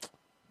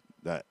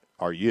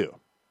 Are you?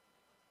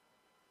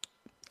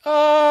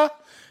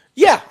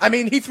 Yeah, I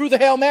mean, he threw the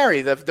Hail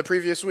Mary the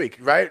previous week,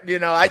 right? You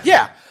know,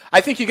 I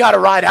think you got to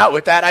ride out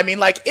with that. I mean,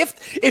 like,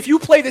 if you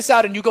play this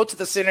out and you go to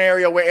the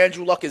scenario where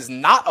Andrew Luck is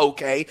not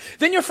okay,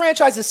 then your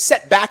franchise is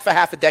set back for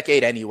half a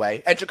decade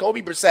anyway, and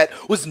Jacoby Brissett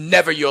was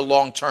never your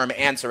long-term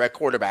answer at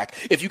quarterback.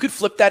 If you could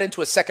flip that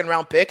into a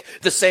second-round pick,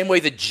 the same way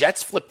the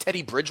Jets flipped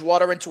Teddy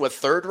Bridgewater into a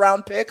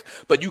third-round pick,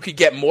 but you could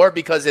get more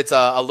because it's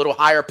a little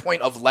higher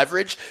point of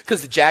leverage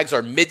because the Jags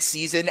are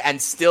mid-season and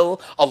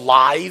still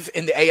alive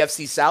in the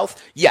AFC South,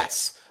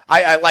 yes.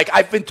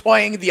 I've been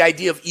toying the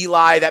idea of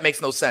Eli. That makes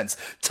no sense.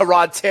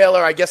 Tyrod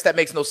Taylor, I guess that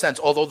makes no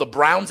sense. Although the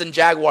Browns and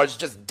Jaguars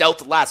just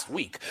dealt last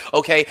week.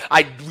 Okay,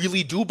 I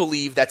really do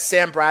believe that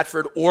Sam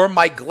Bradford or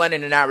Mike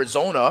Glennon in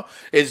Arizona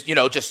is,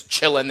 just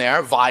chilling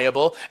there,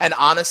 viable. And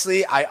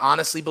honestly, I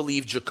honestly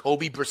believe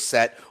Jacoby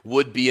Brissett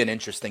would be an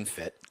interesting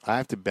fit. I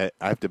have to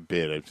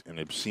bid an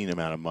obscene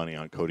amount of money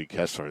on Cody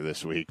Kessler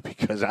this week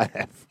because I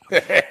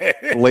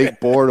have Blake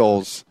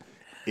Bortles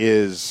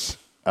is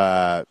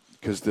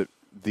because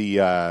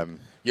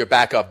your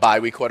backup bye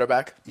week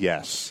quarterback?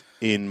 Yes,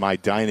 in my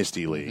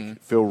dynasty league. Mm-hmm.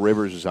 Phil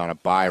Rivers is on a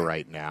bye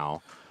right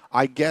now.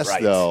 I guess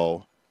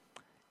though,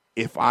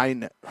 if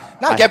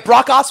get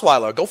Brock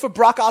Osweiler. Go for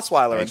Brock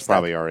Osweiler. He's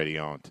probably already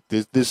owned.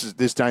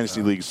 This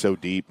dynasty league is so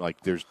deep. Like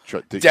there's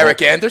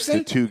Derek Anderson,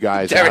 the two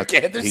guys. Derek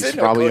Anderson, he's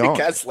probably Cody owned.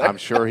 Kessler. I'm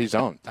sure he's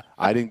owned.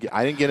 I didn't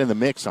get in the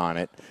mix on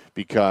it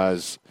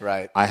because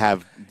I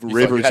have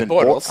Rivers and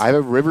Bortles. I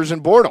have Rivers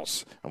and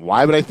Bortles. And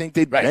why would I think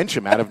they'd bench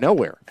him out of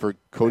nowhere for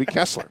Cody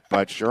Kessler?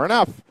 But sure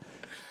enough,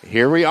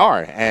 here we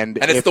are. And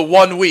it's the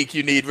 1 week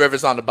you need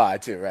Rivers on the bye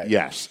too, right?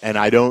 Yes. And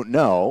I don't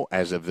know,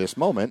 as of this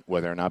moment,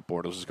 whether or not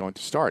Bortles is going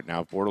to start.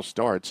 Now, if Bortles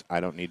starts, I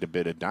don't need to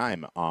bid a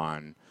dime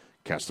on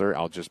Kessler.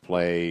 I'll just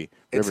play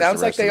Rivers. It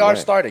sounds like they are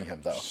starting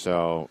him, though.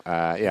 So,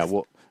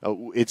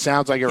 it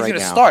sounds like it right now. He's going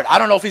to start. I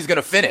don't know if he's going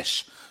to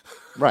finish.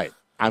 Right.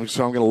 I'm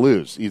going to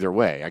lose either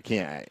way. I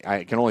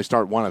can only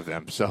start one of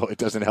them, so it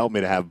doesn't help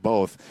me to have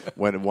both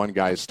when one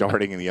guy is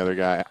starting and the other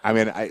guy. I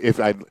mean,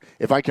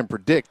 if I can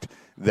predict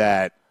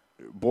that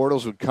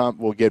Bortles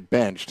will get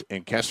benched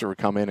and Kessler would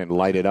come in and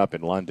light it up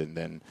in London,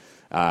 then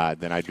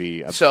I'd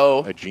be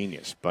a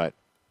genius. But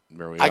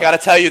I got to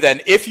tell you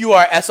then, if you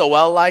are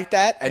SOL like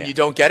that and you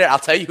don't get it, I'll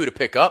tell you who to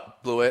pick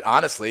up, Blewett,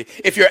 honestly.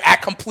 If you're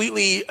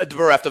completely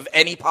bereft of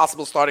any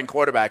possible starting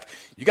quarterback,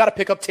 you got to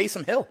pick up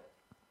Taysom Hill.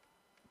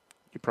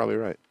 You're probably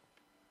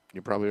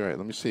right.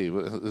 Let me see.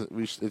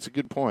 It's a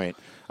good point.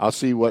 I'll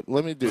see what.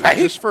 Let me do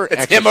just for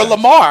it's him or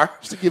Lamar.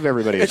 Just to give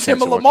everybody a it's sense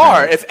him or of Lamar.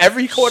 Kind of if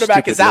every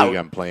quarterback is out,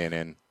 I'm playing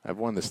in. I've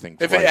won this thing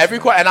twice.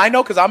 If and I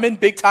know because I'm in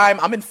big time.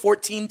 I'm in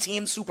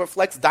 14-team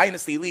Superflex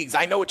Dynasty leagues.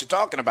 I know what you're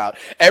talking about.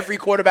 Every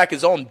quarterback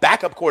is owned.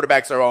 Backup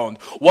quarterbacks are owned.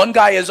 One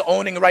guy is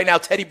owning right now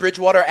Teddy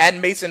Bridgewater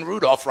and Mason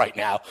Rudolph right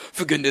now,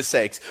 for goodness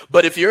sakes.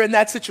 But if you're in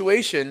that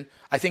situation,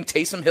 I think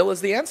Taysom Hill is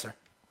the answer.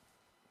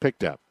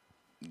 Picked up.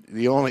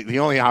 The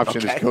only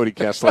option is Cody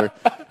Kessler,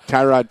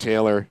 Tyrod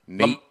Taylor,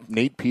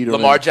 Nate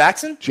Peterman, Lamar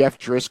Jackson, Jeff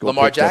Driscoll.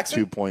 Lamar picked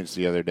Jackson? up 2 points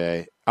the other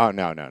day. Oh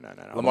no!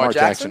 Lamar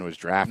Jackson was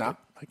drafted. No.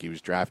 Like he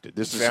was drafted.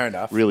 This Fair is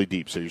enough. really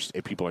deep. So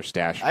people are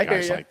stashing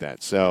guys like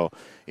that. So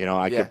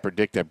I could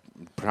predict that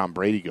Tom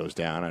Brady goes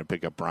down. I'd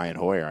pick up Brian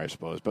Hoyer, I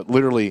suppose. But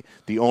literally,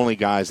 the only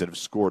guys that have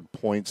scored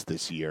points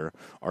this year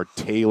are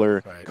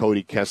Taylor,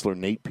 Cody Kessler,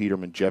 Nate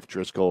Peterman, Jeff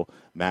Driscoll,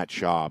 Matt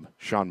Schaub.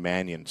 Sean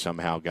Mannion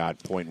somehow got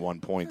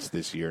 0.1 points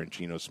this year, and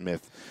Geno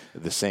Smith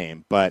the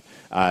same. But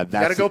that's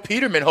got to go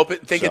Peterman.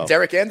 Thinking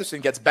Derek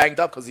Anderson gets banged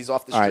up because he's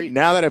off the street. All right,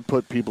 now that I've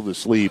put people to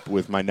sleep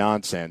with my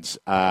nonsense,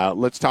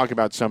 let's talk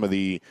about some of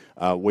the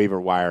waiver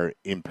wire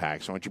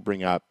impacts. Why don't you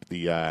bring up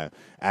the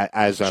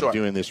as I'm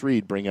doing this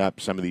read, bring up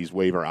some of these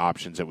waiver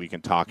options that we can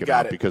talk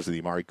about because of the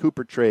Amari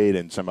Cooper trade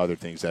and some other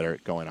things that are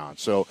going on.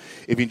 So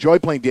if you enjoy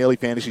playing daily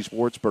fantasy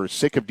sports but are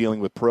sick of dealing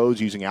with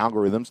pros using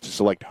algorithms to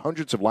select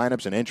hundreds of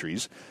lineups and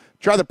entries,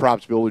 try the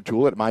props builder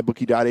tool at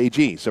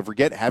mybookie.ag. So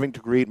forget having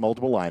to create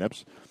multiple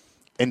lineups.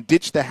 and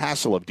ditch the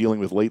hassle of dealing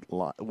with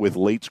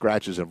late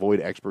scratches and avoid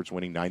experts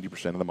winning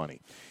 90% of the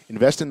money.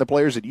 Invest in the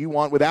players that you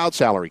want without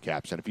salary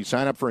caps. And if you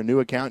sign up for a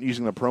new account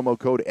using the promo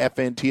code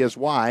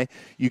FNTSY,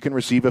 you can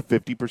receive a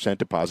 50%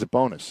 deposit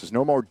bonus. There's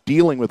no more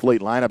dealing with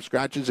late lineup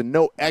scratches and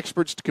no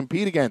experts to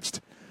compete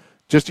against.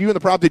 Just you and the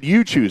prop that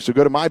you choose. So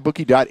go to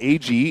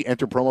mybookie.ag,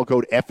 enter promo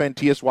code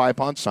FNTSY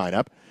upon sign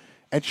up,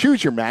 and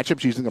choose your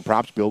matchups using the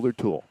props builder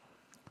tool.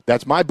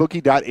 That's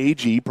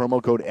mybookie.ag,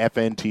 promo code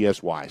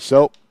FNTSY.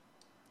 So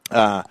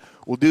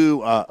we'll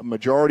do a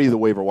majority of the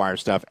waiver wire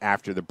stuff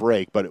after the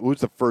break, but who's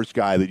the first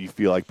guy that you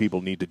feel like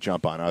people need to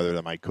jump on other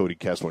than my Cody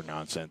Kessler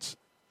nonsense?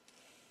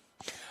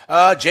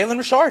 Jalen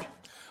Richard.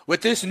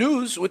 With this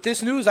news,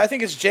 I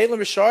think it's Jalen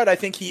Richard. I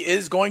think he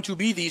is going to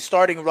be the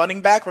starting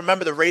running back.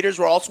 Remember, the Raiders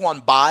were also on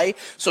bye,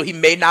 so he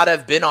may not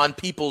have been on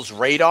people's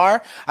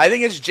radar. I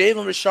think it's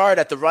Jalen Richard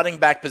at the running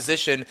back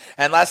position.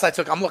 And last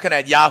I'm looking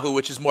at Yahoo,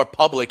 which is more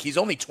public. He's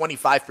only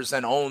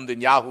 25% owned in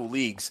Yahoo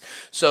leagues.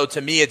 So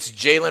to me, it's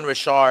Jalen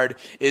Richard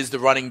is the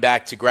running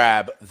back to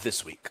grab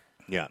this week.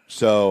 Yeah.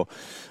 So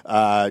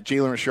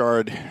Jalen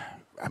Richard,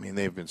 I mean,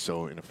 they've been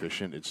so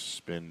inefficient.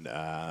 It's been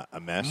a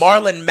mess.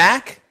 Marlon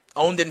Mack.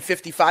 Owned in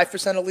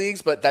 55% of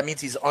leagues, but that means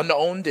he's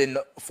unowned in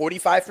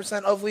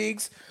 45% of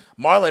leagues.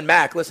 Marlon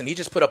Mack, listen, he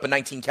just put up a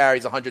 19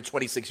 carries,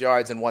 126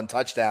 yards, and 1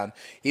 touchdown.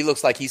 He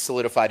looks like he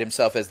solidified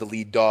himself as the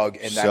lead dog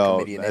in that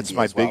committee. So that's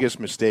my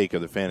biggest mistake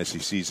of the fantasy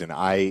season.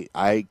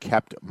 I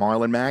kept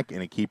Marlon Mack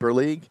in a keeper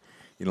league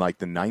in like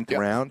the 9th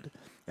round,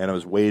 and I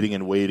was waiting,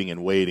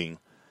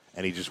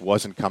 and he just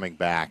wasn't coming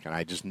back, and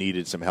I just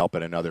needed some help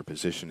at another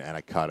position, and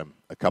I cut him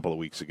a couple of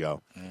weeks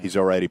ago. He's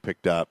already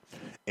picked up.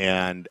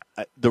 And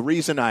the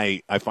reason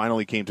I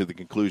finally came to the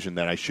conclusion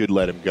that I should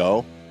let him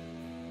go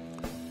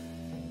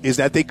is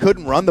that they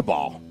couldn't run the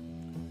ball.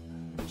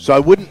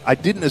 So I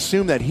didn't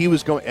assume that he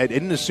was going. I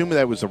didn't assume that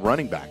it was the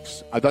running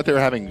backs. I thought they were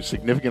having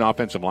significant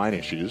offensive line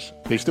issues.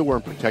 They still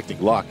weren't protecting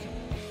Luck.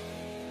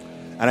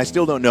 And I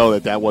still don't know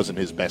that wasn't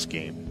his best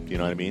game. Do you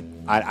know what I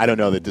mean? I don't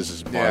know that this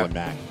is Marlon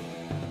Mack.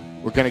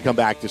 We're going to come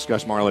back,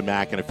 discuss Marlon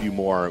Mack and a few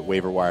more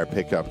waiver wire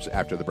pickups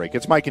after the break.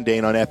 It's Mike and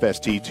Dane on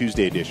FST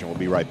Tuesday edition. We'll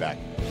be right back.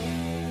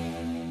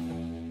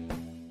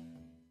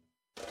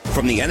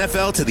 From the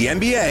NFL to the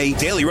NBA,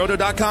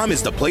 DailyRoto.com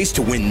is the place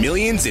to win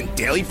millions in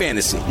daily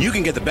fantasy. You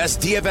can get the best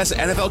DFS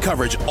NFL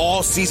coverage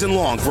all season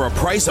long for a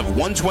price of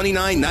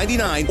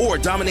 $129.99 or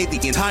dominate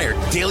the entire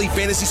daily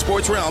fantasy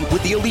sports realm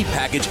with the Elite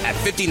Package at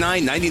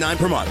 $59.99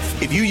 per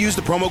month. If you use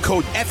the promo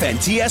code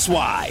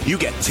FNTSY, you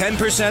get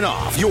 10%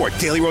 off your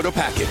Daily Roto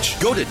package.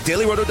 Go to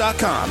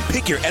DailyRoto.com,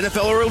 pick your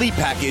NFL or Elite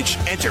Package,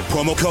 enter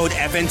promo code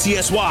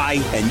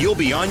FNTSY, and you'll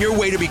be on your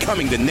way to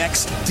becoming the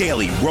next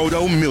Daily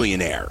Roto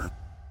millionaire.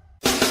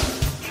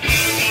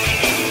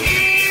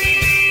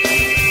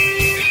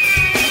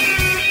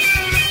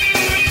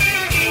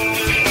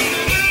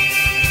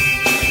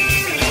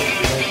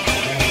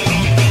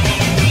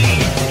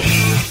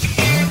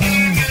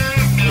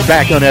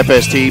 Back on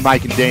FST,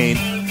 Mike and Dane.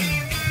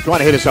 If you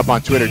want to hit us up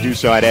on Twitter, do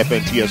so at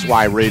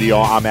FNTSY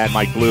Radio. I'm at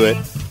Mike Blewett.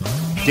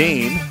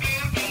 Dane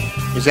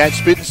is at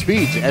Spittin'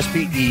 Speeds,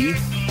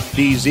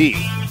 SPEDZ.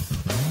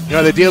 You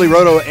know, the Daily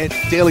Roto at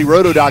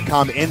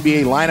DailyRoto.com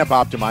NBA lineup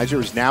optimizer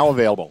is now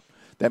available.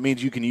 That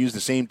means you can use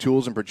the same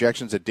tools and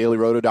projections that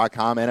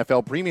DailyRoto.com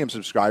NFL Premium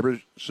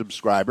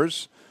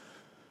subscribers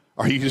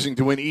are using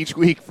to win each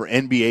week for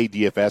NBA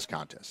DFS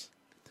contests.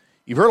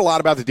 You've heard a lot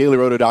about the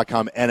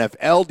DailyRoto.com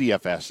NFL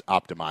DFS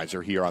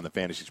optimizer here on the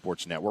Fantasy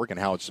Sports Network and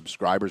how its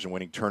subscribers are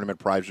winning tournament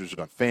prizes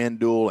on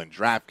FanDuel and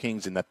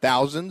DraftKings in the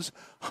thousands,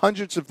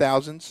 hundreds of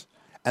thousands,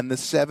 and the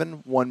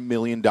 $1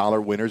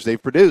 million winners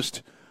they've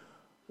produced.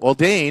 Well,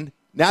 Dane,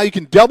 now you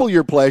can double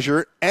your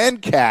pleasure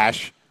and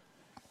cash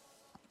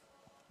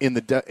in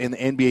the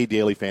NBA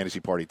Daily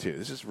Fantasy Party, too.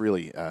 This is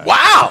really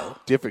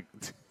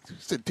difficult.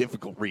 It's a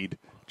difficult read.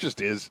 It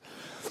just is.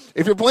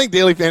 If you're playing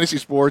daily fantasy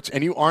sports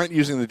and you aren't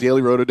using the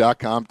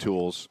DailyRoto.com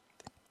tools,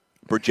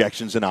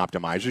 projections, and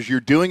optimizers, you're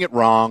doing it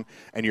wrong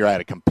and you're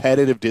at a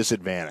competitive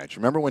disadvantage.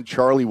 Remember when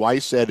Charlie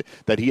Weiss said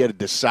that he had a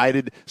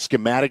decided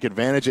schematic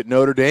advantage at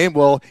Notre Dame?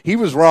 Well, he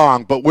was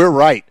wrong, but we're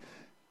right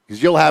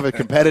because you'll have a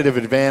competitive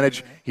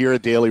advantage here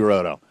at Daily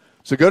Roto.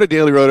 So go to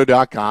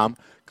DailyRoto.com,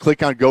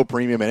 click on Go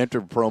Premium, and enter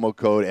promo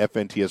code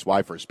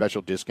FNTSY for a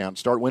special discount.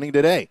 Start winning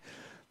today.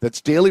 That's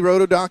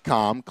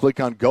DailyRoto.com. Click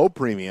on Go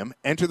Premium.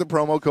 Enter the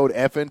promo code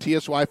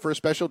FNTSY for a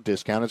special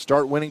discount and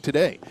start winning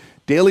today.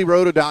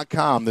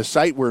 DailyRoto.com, the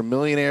site where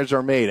millionaires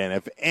are made. And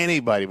if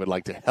anybody would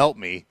like to help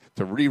me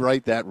to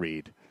rewrite that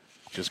read,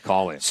 just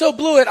call in. So,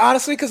 Blewett,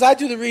 honestly, because I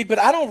do the read, but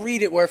I don't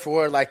read it word for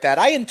word like that.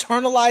 I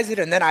internalize it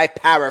and then I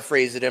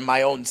paraphrase it in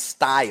my own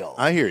style.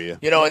 I hear you.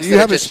 You know, instead you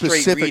have of just a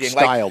specific reading.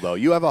 style, though.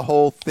 You have a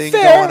whole thing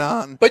Fair, going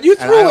on. But you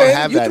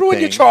threw in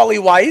your Charlie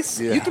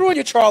Weiss. Yeah. You threw in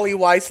your Charlie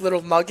Weiss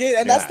little nugget,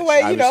 and that's the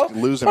way, I was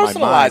losing my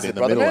mind in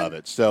the middle of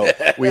it. So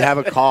we have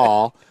a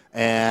call,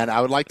 and I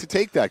would like to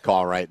take that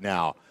call right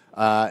now.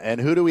 And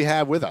who do we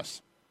have with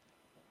us?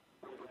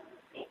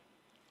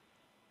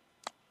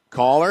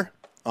 Caller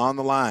on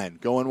the line,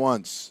 going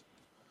once.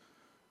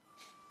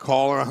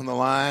 caller on the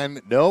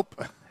line. Nope.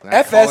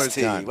 That caller's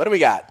FST. done. What do we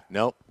got?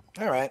 Nope.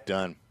 All right.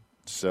 Done.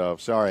 So,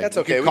 sorry. That's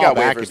You okay. can We call got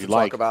back waivers if you'd to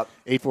like. talk about.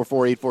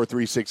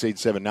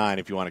 844-843-6879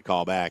 if you want to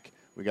call back.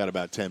 We got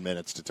about 10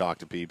 minutes to talk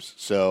to peeps.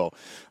 So,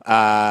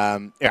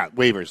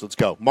 waivers. Let's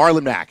go.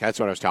 Marlon Mack. That's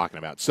what I was talking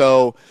about.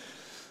 So,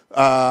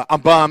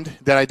 I'm bummed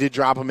that I did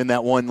drop him in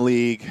that one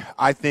league.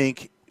 I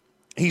think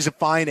he's a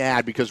fine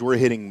ad because we're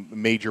hitting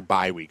major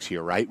bye weeks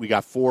here, right? We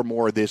got 4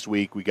 more this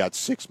week. We got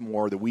 6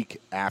 more the week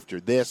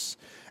after this.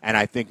 And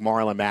I think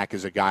Marlon Mack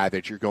is a guy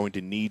that you're going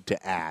to need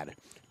to add.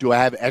 Do I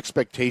have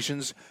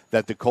expectations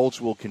that the Colts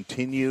will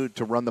continue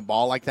to run the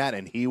ball like that?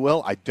 And he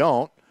will? I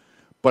don't.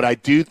 But I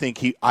do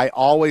think I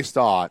always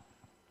thought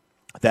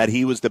that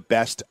he was the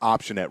best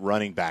option at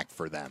running back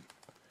for them.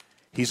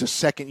 He's a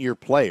second-year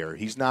player.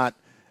 He's not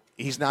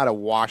a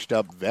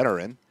washed-up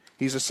veteran.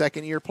 He's a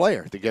second-year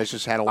player. The guy's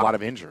just had a lot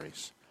of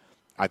injuries.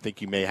 I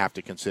think you may have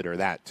to consider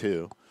that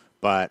too.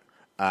 But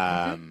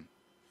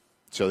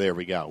so there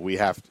we go. We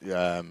have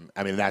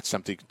that's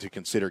something to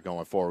consider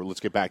going forward.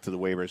 Let's get back to the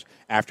waivers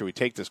after we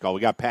take this call.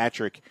 We got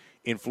Patrick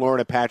in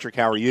Florida. Patrick,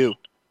 how are you?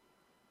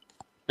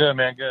 Good,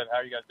 man. Good. How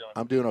are you guys doing?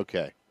 I'm doing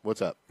okay.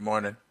 What's up?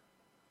 Morning.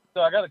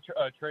 So I got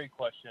a trade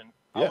question.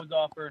 Yeah. I was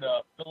offered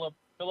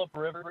Phillip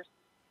Rivers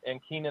and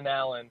Keenan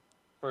Allen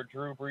for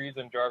Drew Brees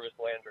and Jarvis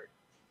Landry.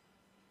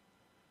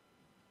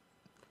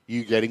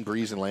 You getting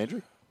Brees and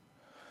Landry?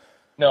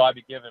 No, I'd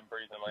be giving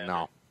Brees and Landry.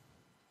 No.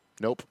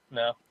 Nope.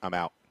 No. I'm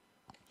out.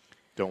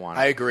 Don't want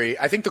it. I agree.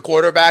 I think the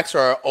quarterbacks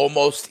are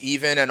almost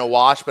even and a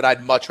wash, but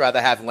I'd much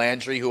rather have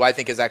Landry, who I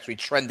think is actually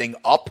trending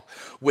up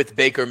with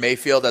Baker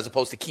Mayfield, as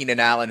opposed to Keenan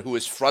Allen, who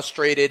is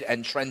frustrated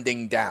and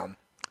trending down.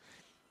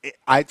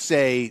 I'd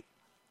say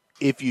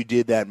if you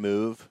did that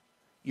move,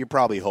 you're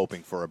probably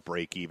hoping for a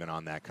break even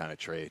on that kind of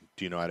trade.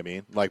 Do you know what I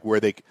mean? Like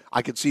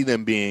I could see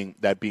them being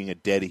a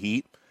dead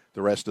heat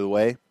the rest of the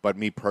way. But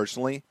me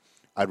personally,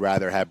 I'd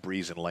rather have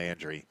Brees and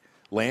Landry.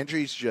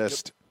 Landry's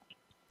just,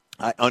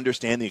 I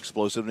understand the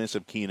explosiveness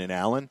of Keenan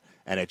Allen,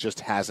 and it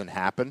just hasn't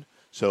happened.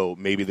 So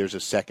maybe there's a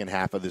second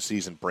half of the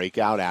season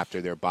breakout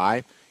after their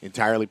bye.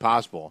 Entirely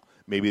possible.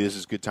 Maybe this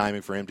is good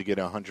timing for him to get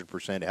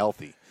 100%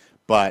 healthy.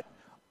 But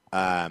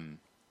I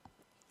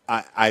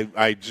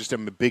just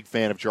am a big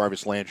fan of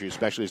Jarvis Landry,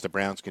 especially as the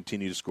Browns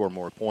continue to score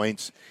more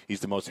points. He's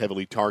the most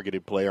heavily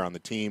targeted player on the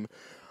team.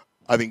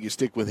 I think you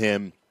stick with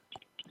him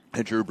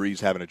and Drew Brees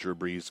having a Drew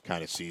Brees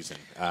kind of season.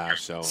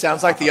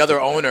 Sounds like the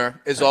other owner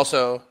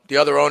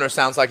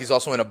sounds like he's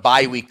also in a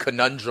bye week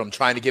conundrum,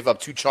 trying to give up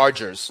 2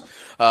 Chargers.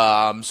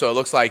 So it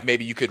looks like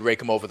maybe you could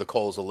rake him over the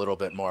coals a little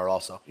bit more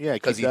also. Yeah,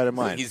 keep that in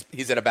mind.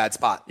 He's in a bad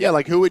spot. Yeah,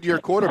 like who would your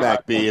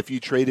quarterback be if you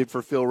traded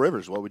for Phil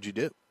Rivers? What would you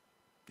do?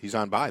 He's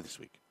on bye this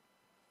week.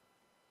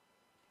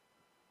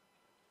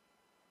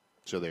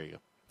 So there you go.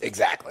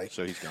 Exactly.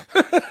 So he's gone.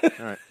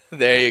 All right.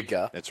 There you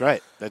go. That's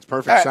right. That's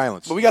perfect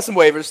silence. But we got some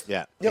waivers.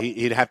 Yeah. Yep.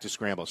 He'd have to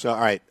scramble. So, all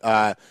right.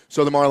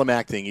 So the Marlon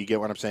Mack thing, you get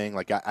what I'm saying?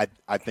 Like,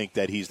 I think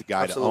that he's the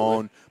guy to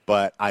own,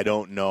 but I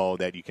don't know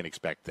that you can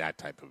expect that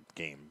type of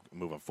game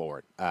moving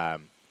forward. I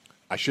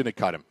shouldn't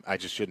have cut him. I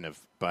just shouldn't have.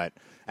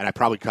 And I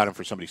probably cut him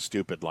for somebody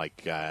stupid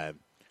like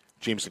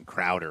Jameson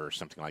Crowder or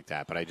something like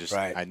that. But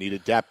I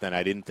needed depth, and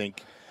I didn't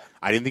think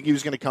he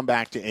was going to come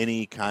back to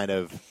any kind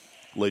of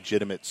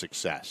legitimate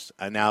success.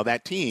 And now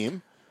that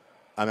team,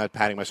 I'm not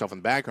patting myself on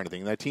the back or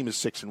anything. That team is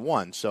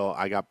 6-1. So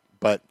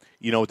but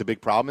you know what the big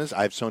problem is?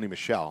 I have Sony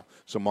Michel.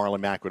 So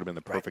Marlon Mack would have been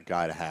the perfect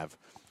guy to have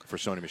for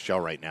Sony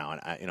Michel right now.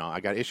 And I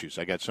got issues.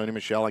 I got Sony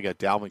Michel. I got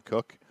Dalvin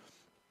Cook.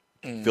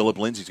 Phillip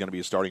Lindsay's going to be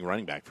a starting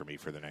running back for me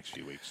for the next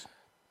few weeks.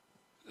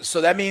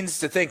 So that means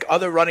to think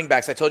other running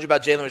backs. I told you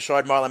about Jalen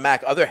Richard, Marlon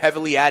Mack. Other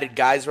heavily added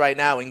guys right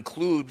now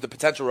include the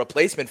potential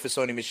replacement for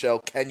Sony Michel,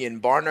 Kenyon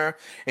Barner,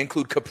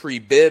 include Capri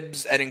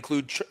Bibbs, and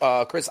include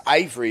Chris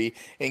Ivory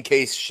in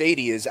case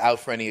Shady is out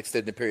for any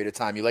extended period of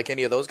time. You like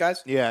any of those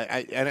guys? Yeah,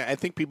 I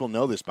think people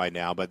know this by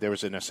now, but there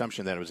was an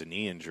assumption that it was a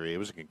knee injury. It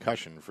was a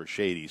concussion for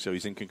Shady, so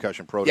he's in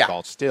concussion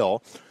protocol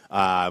still.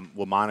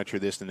 We'll monitor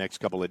this the next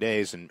couple of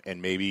days,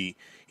 and maybe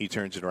he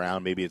turns it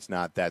around. Maybe it's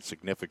not that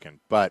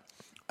significant, but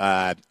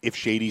if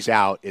Shady's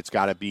out, it's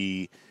got to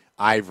be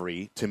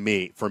Ivory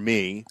for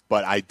me,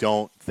 but I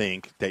don't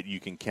think that you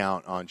can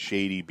count on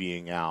Shady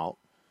being out.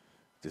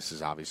 This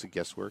is obviously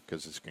guesswork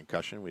because it's a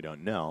concussion. We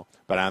don't know,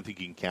 but I don't think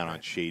you can count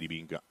on Shady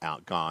being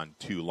gone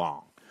too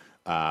long.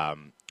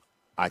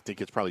 I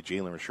think it's probably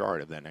Jalen Richard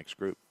of that next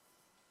group.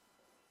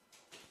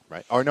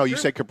 Right? Or no, you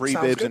said Capri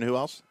Bibbs good. And who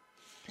else?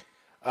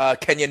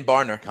 Kenyon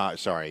Barner.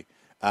 Sorry.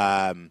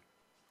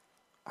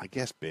 I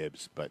guess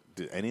Bibbs, but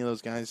do any of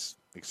those guys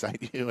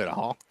excite you at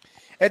all?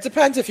 It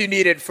depends if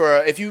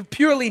you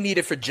purely need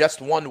it for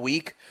just 1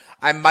 week.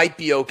 I might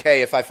be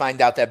okay if I find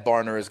out that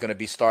Barner is going to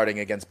be starting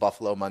against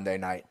Buffalo Monday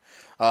night.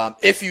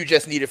 If you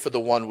just need it for the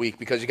 1 week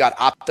because you got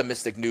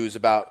optimistic news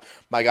about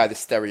my guy, the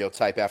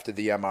stereotype after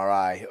the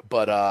MRI.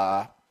 But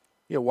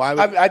why?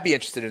 I'd be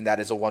interested in that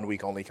as a 1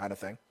 week only kind of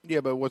thing.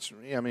 Yeah, but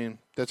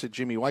that's a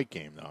Jimmy White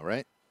game though,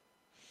 right?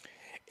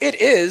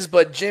 It is,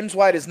 but James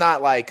White is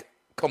not like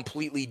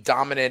completely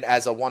dominant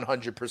as a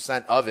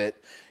 100% of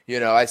it,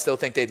 I still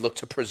think they'd look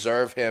to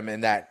preserve him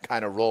in that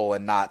kind of role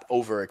and not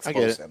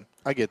overexpose him.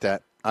 I get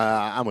that.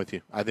 I'm with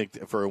you. I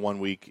think for 1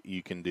 week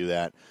you can do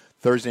that.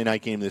 Thursday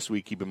night game this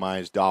week, keep in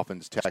mind, is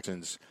Dolphins,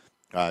 Texans.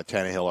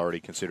 Tannehill already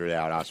considered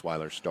out.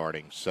 Osweiler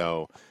starting.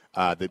 So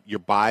your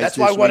buys. That's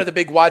why one of the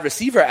big wide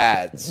receiver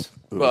ads.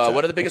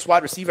 One of the biggest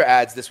wide receiver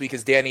ads this week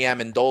is Danny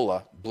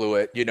Amendola. Blew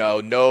it.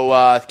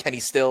 No Kenny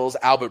Stills.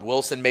 Albert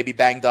Wilson may be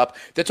banged up.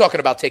 They're talking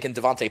about taking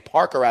Devontae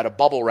Parker out of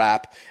bubble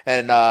wrap.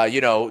 And,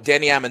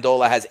 Danny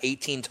Amendola has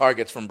 18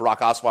 targets from Brock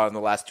Osweiler in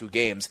the last 2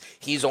 games.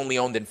 He's only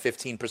owned in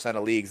 15%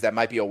 of leagues. That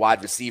might be a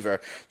wide receiver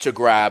to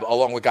grab,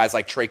 along with guys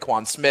like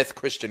Traquan Smith,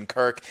 Christian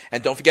Kirk.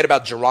 And don't forget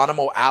about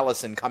Geronimo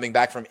Allison coming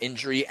back from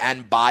injury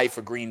and bye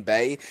for Green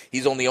Bay.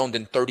 He's only owned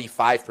in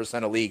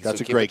 35% of leagues.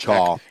 That's a great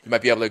call. You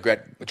might be able to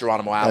get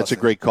Geronimo Allison. That's a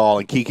great call.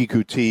 And Kiki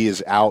Kuti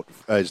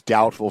is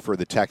doubtful for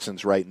the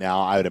Texans right now.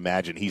 I would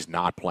imagine he's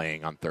not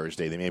playing on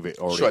Thursday. They may have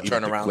already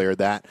declared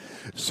that.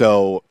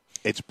 So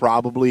it's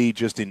probably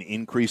just an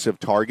increase of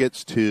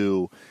targets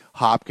to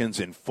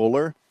Hopkins and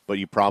Fuller, but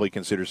you probably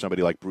consider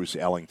somebody like Bruce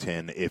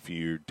Ellington if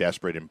you're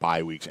desperate in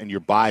bye weeks. And your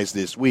buys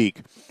this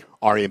week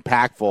are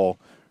impactful,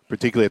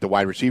 particularly at the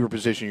wide receiver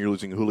position. You're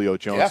losing Julio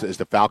Jones as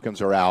the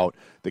Falcons are out,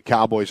 the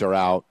Cowboys are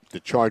out, the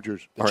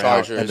Chargers are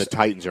out, and the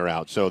Titans are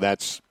out. So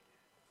that's –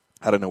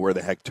 I don't know where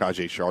the heck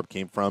Tajay Sharp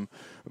came from,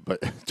 but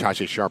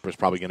Tajay Sharp was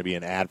probably going to be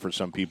an ad for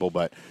some people,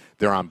 but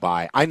they're on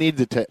bye. I need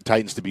the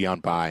Titans to be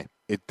on bye.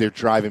 They're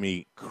driving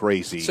me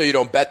crazy. So you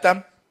don't bet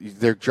them?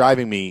 They're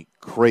driving me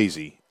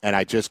crazy, and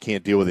I just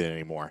can't deal with it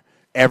anymore.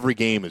 Every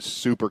game is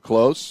super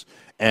close,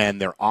 and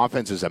their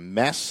offense is a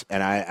mess,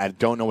 and I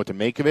don't know what to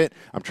make of it.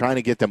 I'm trying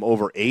to get them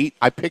over 8.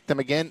 I picked them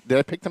again. Did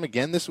I pick them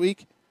again this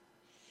week?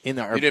 You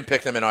didn't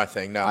pick them in our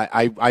thing, no.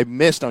 I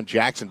missed on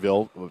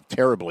Jacksonville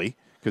terribly.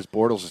 Because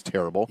Bortles is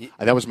terrible.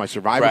 That was my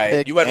survivor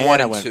pick. You went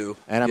 1 and 2.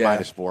 And a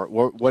 -4.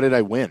 What did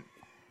I win?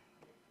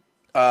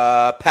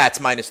 Pats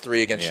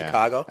 -3 against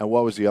Chicago. And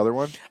what was the other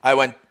one? I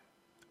went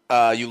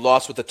you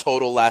lost with the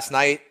total last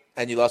night,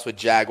 and you lost with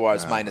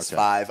Jaguars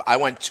 -5. I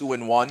went 2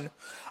 and 1.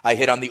 I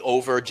hit on the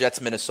over Jets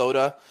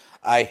Minnesota.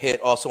 I hit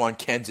also on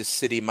Kansas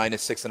City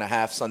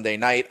 -6.5 Sunday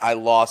night. I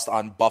lost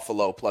on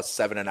Buffalo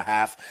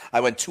 +7.5. I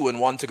went 2 and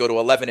 1 to go to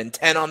 11 and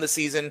 10 on the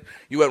season.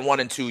 You went 1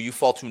 and 2. You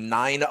fall to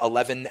 9,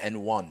 11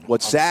 and 1.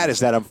 What's sad is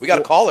that we got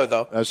a caller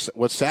though.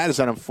 What's sad is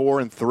that I'm 4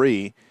 and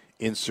 3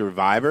 in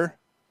Survivor,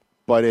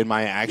 but in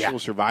my actual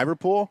Survivor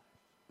pool,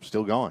 I'm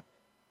still going.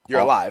 You're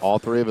alive. All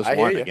 3 of us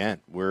won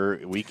again. We're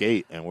week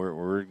 8 and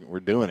we're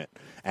doing it.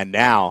 And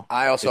now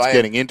it's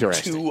getting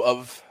interesting.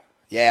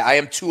 I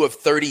am 2 of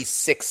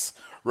 36.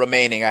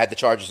 Remaining, I had the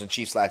Chargers and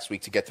Chiefs last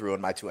week to get through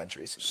in my 2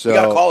 entries. So, we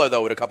got a caller,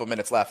 though, with a couple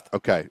minutes left.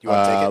 Okay. You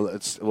want to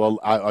take it?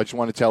 I just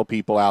want to tell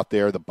people out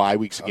there the bye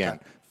weeks again.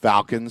 Okay.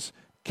 Falcons,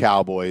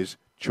 Cowboys,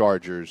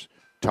 Chargers,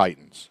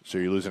 Titans. So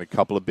you're losing a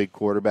couple of big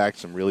quarterbacks,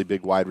 some really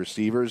big wide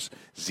receivers.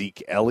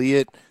 Zeke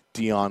Elliott,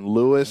 Dion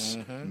Lewis,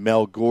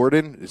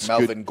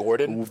 Melvin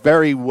Gordon.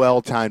 Very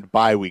well-timed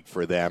bye week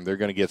for them. They're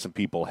going to get some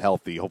people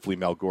healthy. Hopefully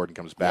Mel Gordon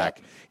comes back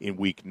in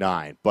week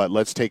 9. But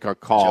let's take our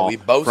call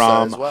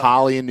from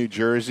Holly in New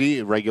Jersey,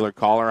 a regular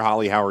caller.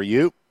 Holly, how are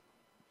you?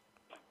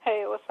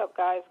 Hey, what's up,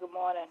 guys? Good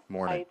morning.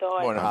 Morning. How you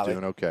doing? Morning, Holly. I'm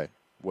doing okay.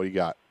 What do you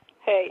got?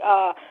 Hey,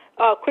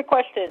 quick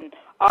question.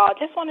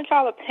 Just wanted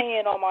y'all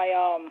opinion on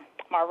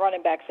my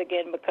running backs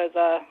again because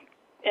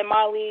in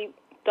my league,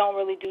 don't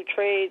really do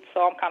trades,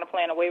 so I'm kind of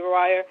playing a waiver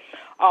wire.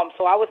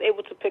 So I was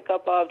able to pick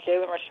up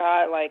Jalen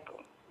Rashad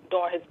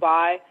during his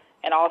bye,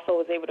 and also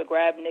was able to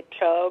grab Nick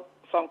Chubb.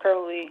 So I'm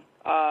currently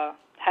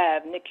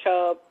have Nick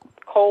Chubb,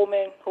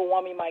 Coleman, who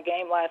won me my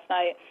game last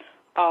night,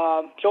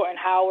 Jordan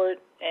Howard,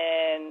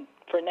 and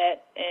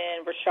Fournette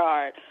and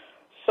Rashard.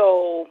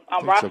 So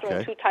I'm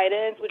rostering 2 tight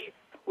ends,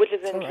 which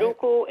is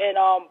Njoku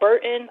and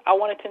Burton. I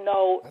wanted to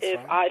know if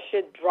I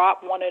should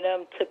drop one of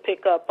them to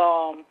pick up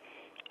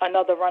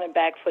another running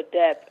back for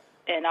depth,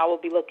 and I will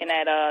be looking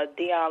at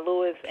Dion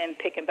Lewis and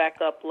picking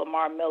back up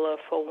Lamar Miller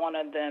for one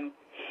of them.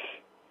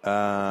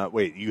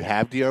 Wait, you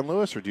have Dion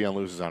Lewis, or Dion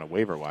Lewis is on a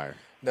waiver wire?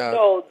 No.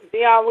 So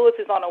Dion Lewis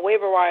is on a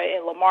waiver wire,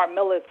 and Lamar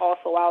Miller is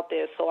also out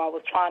there. So I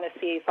was trying to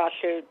see if I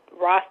should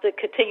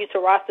continue to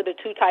roster the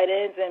 2 tight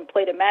ends and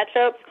play the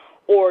matchups,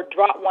 or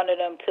drop one of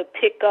them to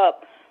pick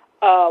up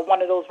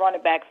one of those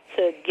running backs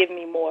to give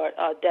me more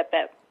depth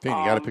at. You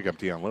got to pick up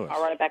Dion Lewis.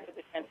 Our running back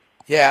position.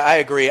 Yeah, I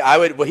agree.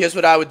 Here's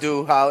what I would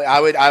do, Holly.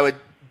 I would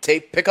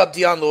pick up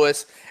Dion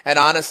Lewis, and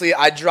honestly,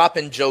 I'd drop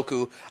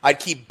Njoku. I'd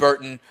keep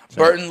Burton.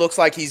 Burton looks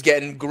like he's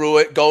getting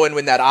going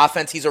with that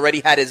offense. He's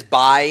already had his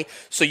bye,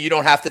 so you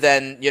don't have to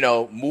then,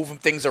 move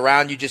things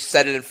around. You just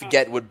set it and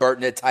forget with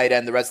Burton at tight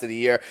end the rest of the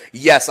year.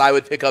 Yes, I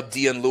would pick up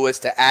Dion Lewis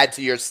to add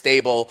to your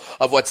stable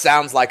of what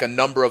sounds like a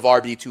number of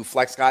RB2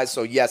 flex guys.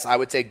 So, yes, I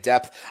would take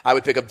depth. I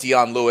would pick up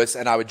Dion Lewis,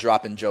 and I would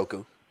drop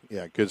Njoku.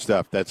 Yeah, good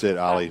stuff. That's it,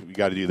 Ollie. You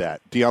got to do that.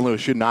 Dion Lewis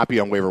should not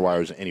be on waiver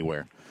wires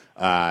anywhere.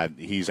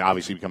 He's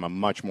obviously become a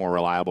much more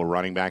reliable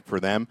running back for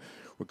them.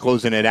 We're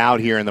closing it out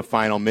here in the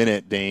final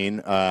minute, Dane.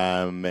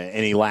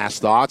 Any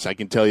last thoughts? I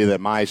can tell you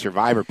that my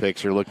survivor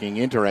picks are looking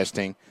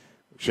interesting.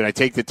 Should I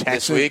take the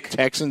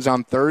Texans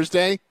on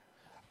Thursday?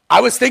 I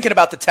was thinking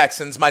about the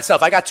Texans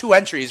myself. I got 2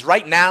 entries.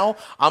 Right now,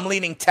 I'm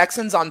leaning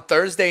Texans on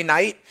Thursday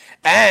night,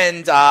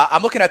 and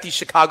I'm looking at these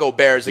Chicago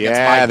Bears against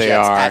my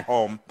Jets at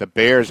home. The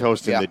Bears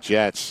hosting the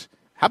Jets.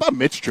 How about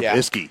Mitch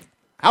Trubisky? Yeah.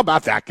 How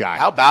about that guy?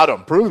 How about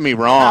him? Proving me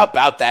wrong. How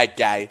about that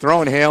guy?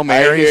 Throwing Hail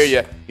Marys. I hear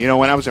you. You know,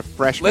 when I was a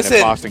freshman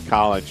at Boston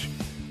College,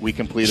 we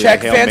completed a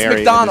Hail Vance Mary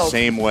McDonald. in the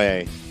same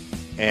way.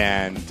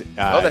 And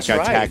got right.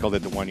 tackled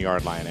at the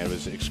 1-yard line. It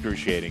was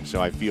excruciating, so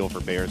I feel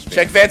for Bears fans.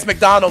 Check Vance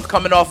McDonald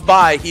coming off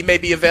bye. He may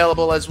be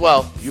available as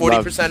well.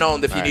 40%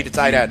 owned if you need a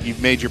tight end.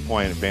 You've made your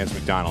point, Vance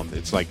McDonald.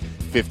 It's like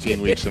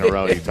 15 weeks in a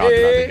row you talked about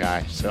the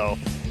guy. So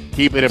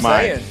keep it in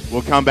mind.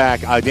 We'll come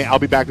back. I'll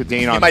be back with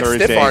Dane on Thursday. He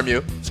might stiff arm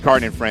you. It's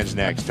Carton and Friends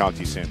next. Talk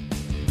to you soon.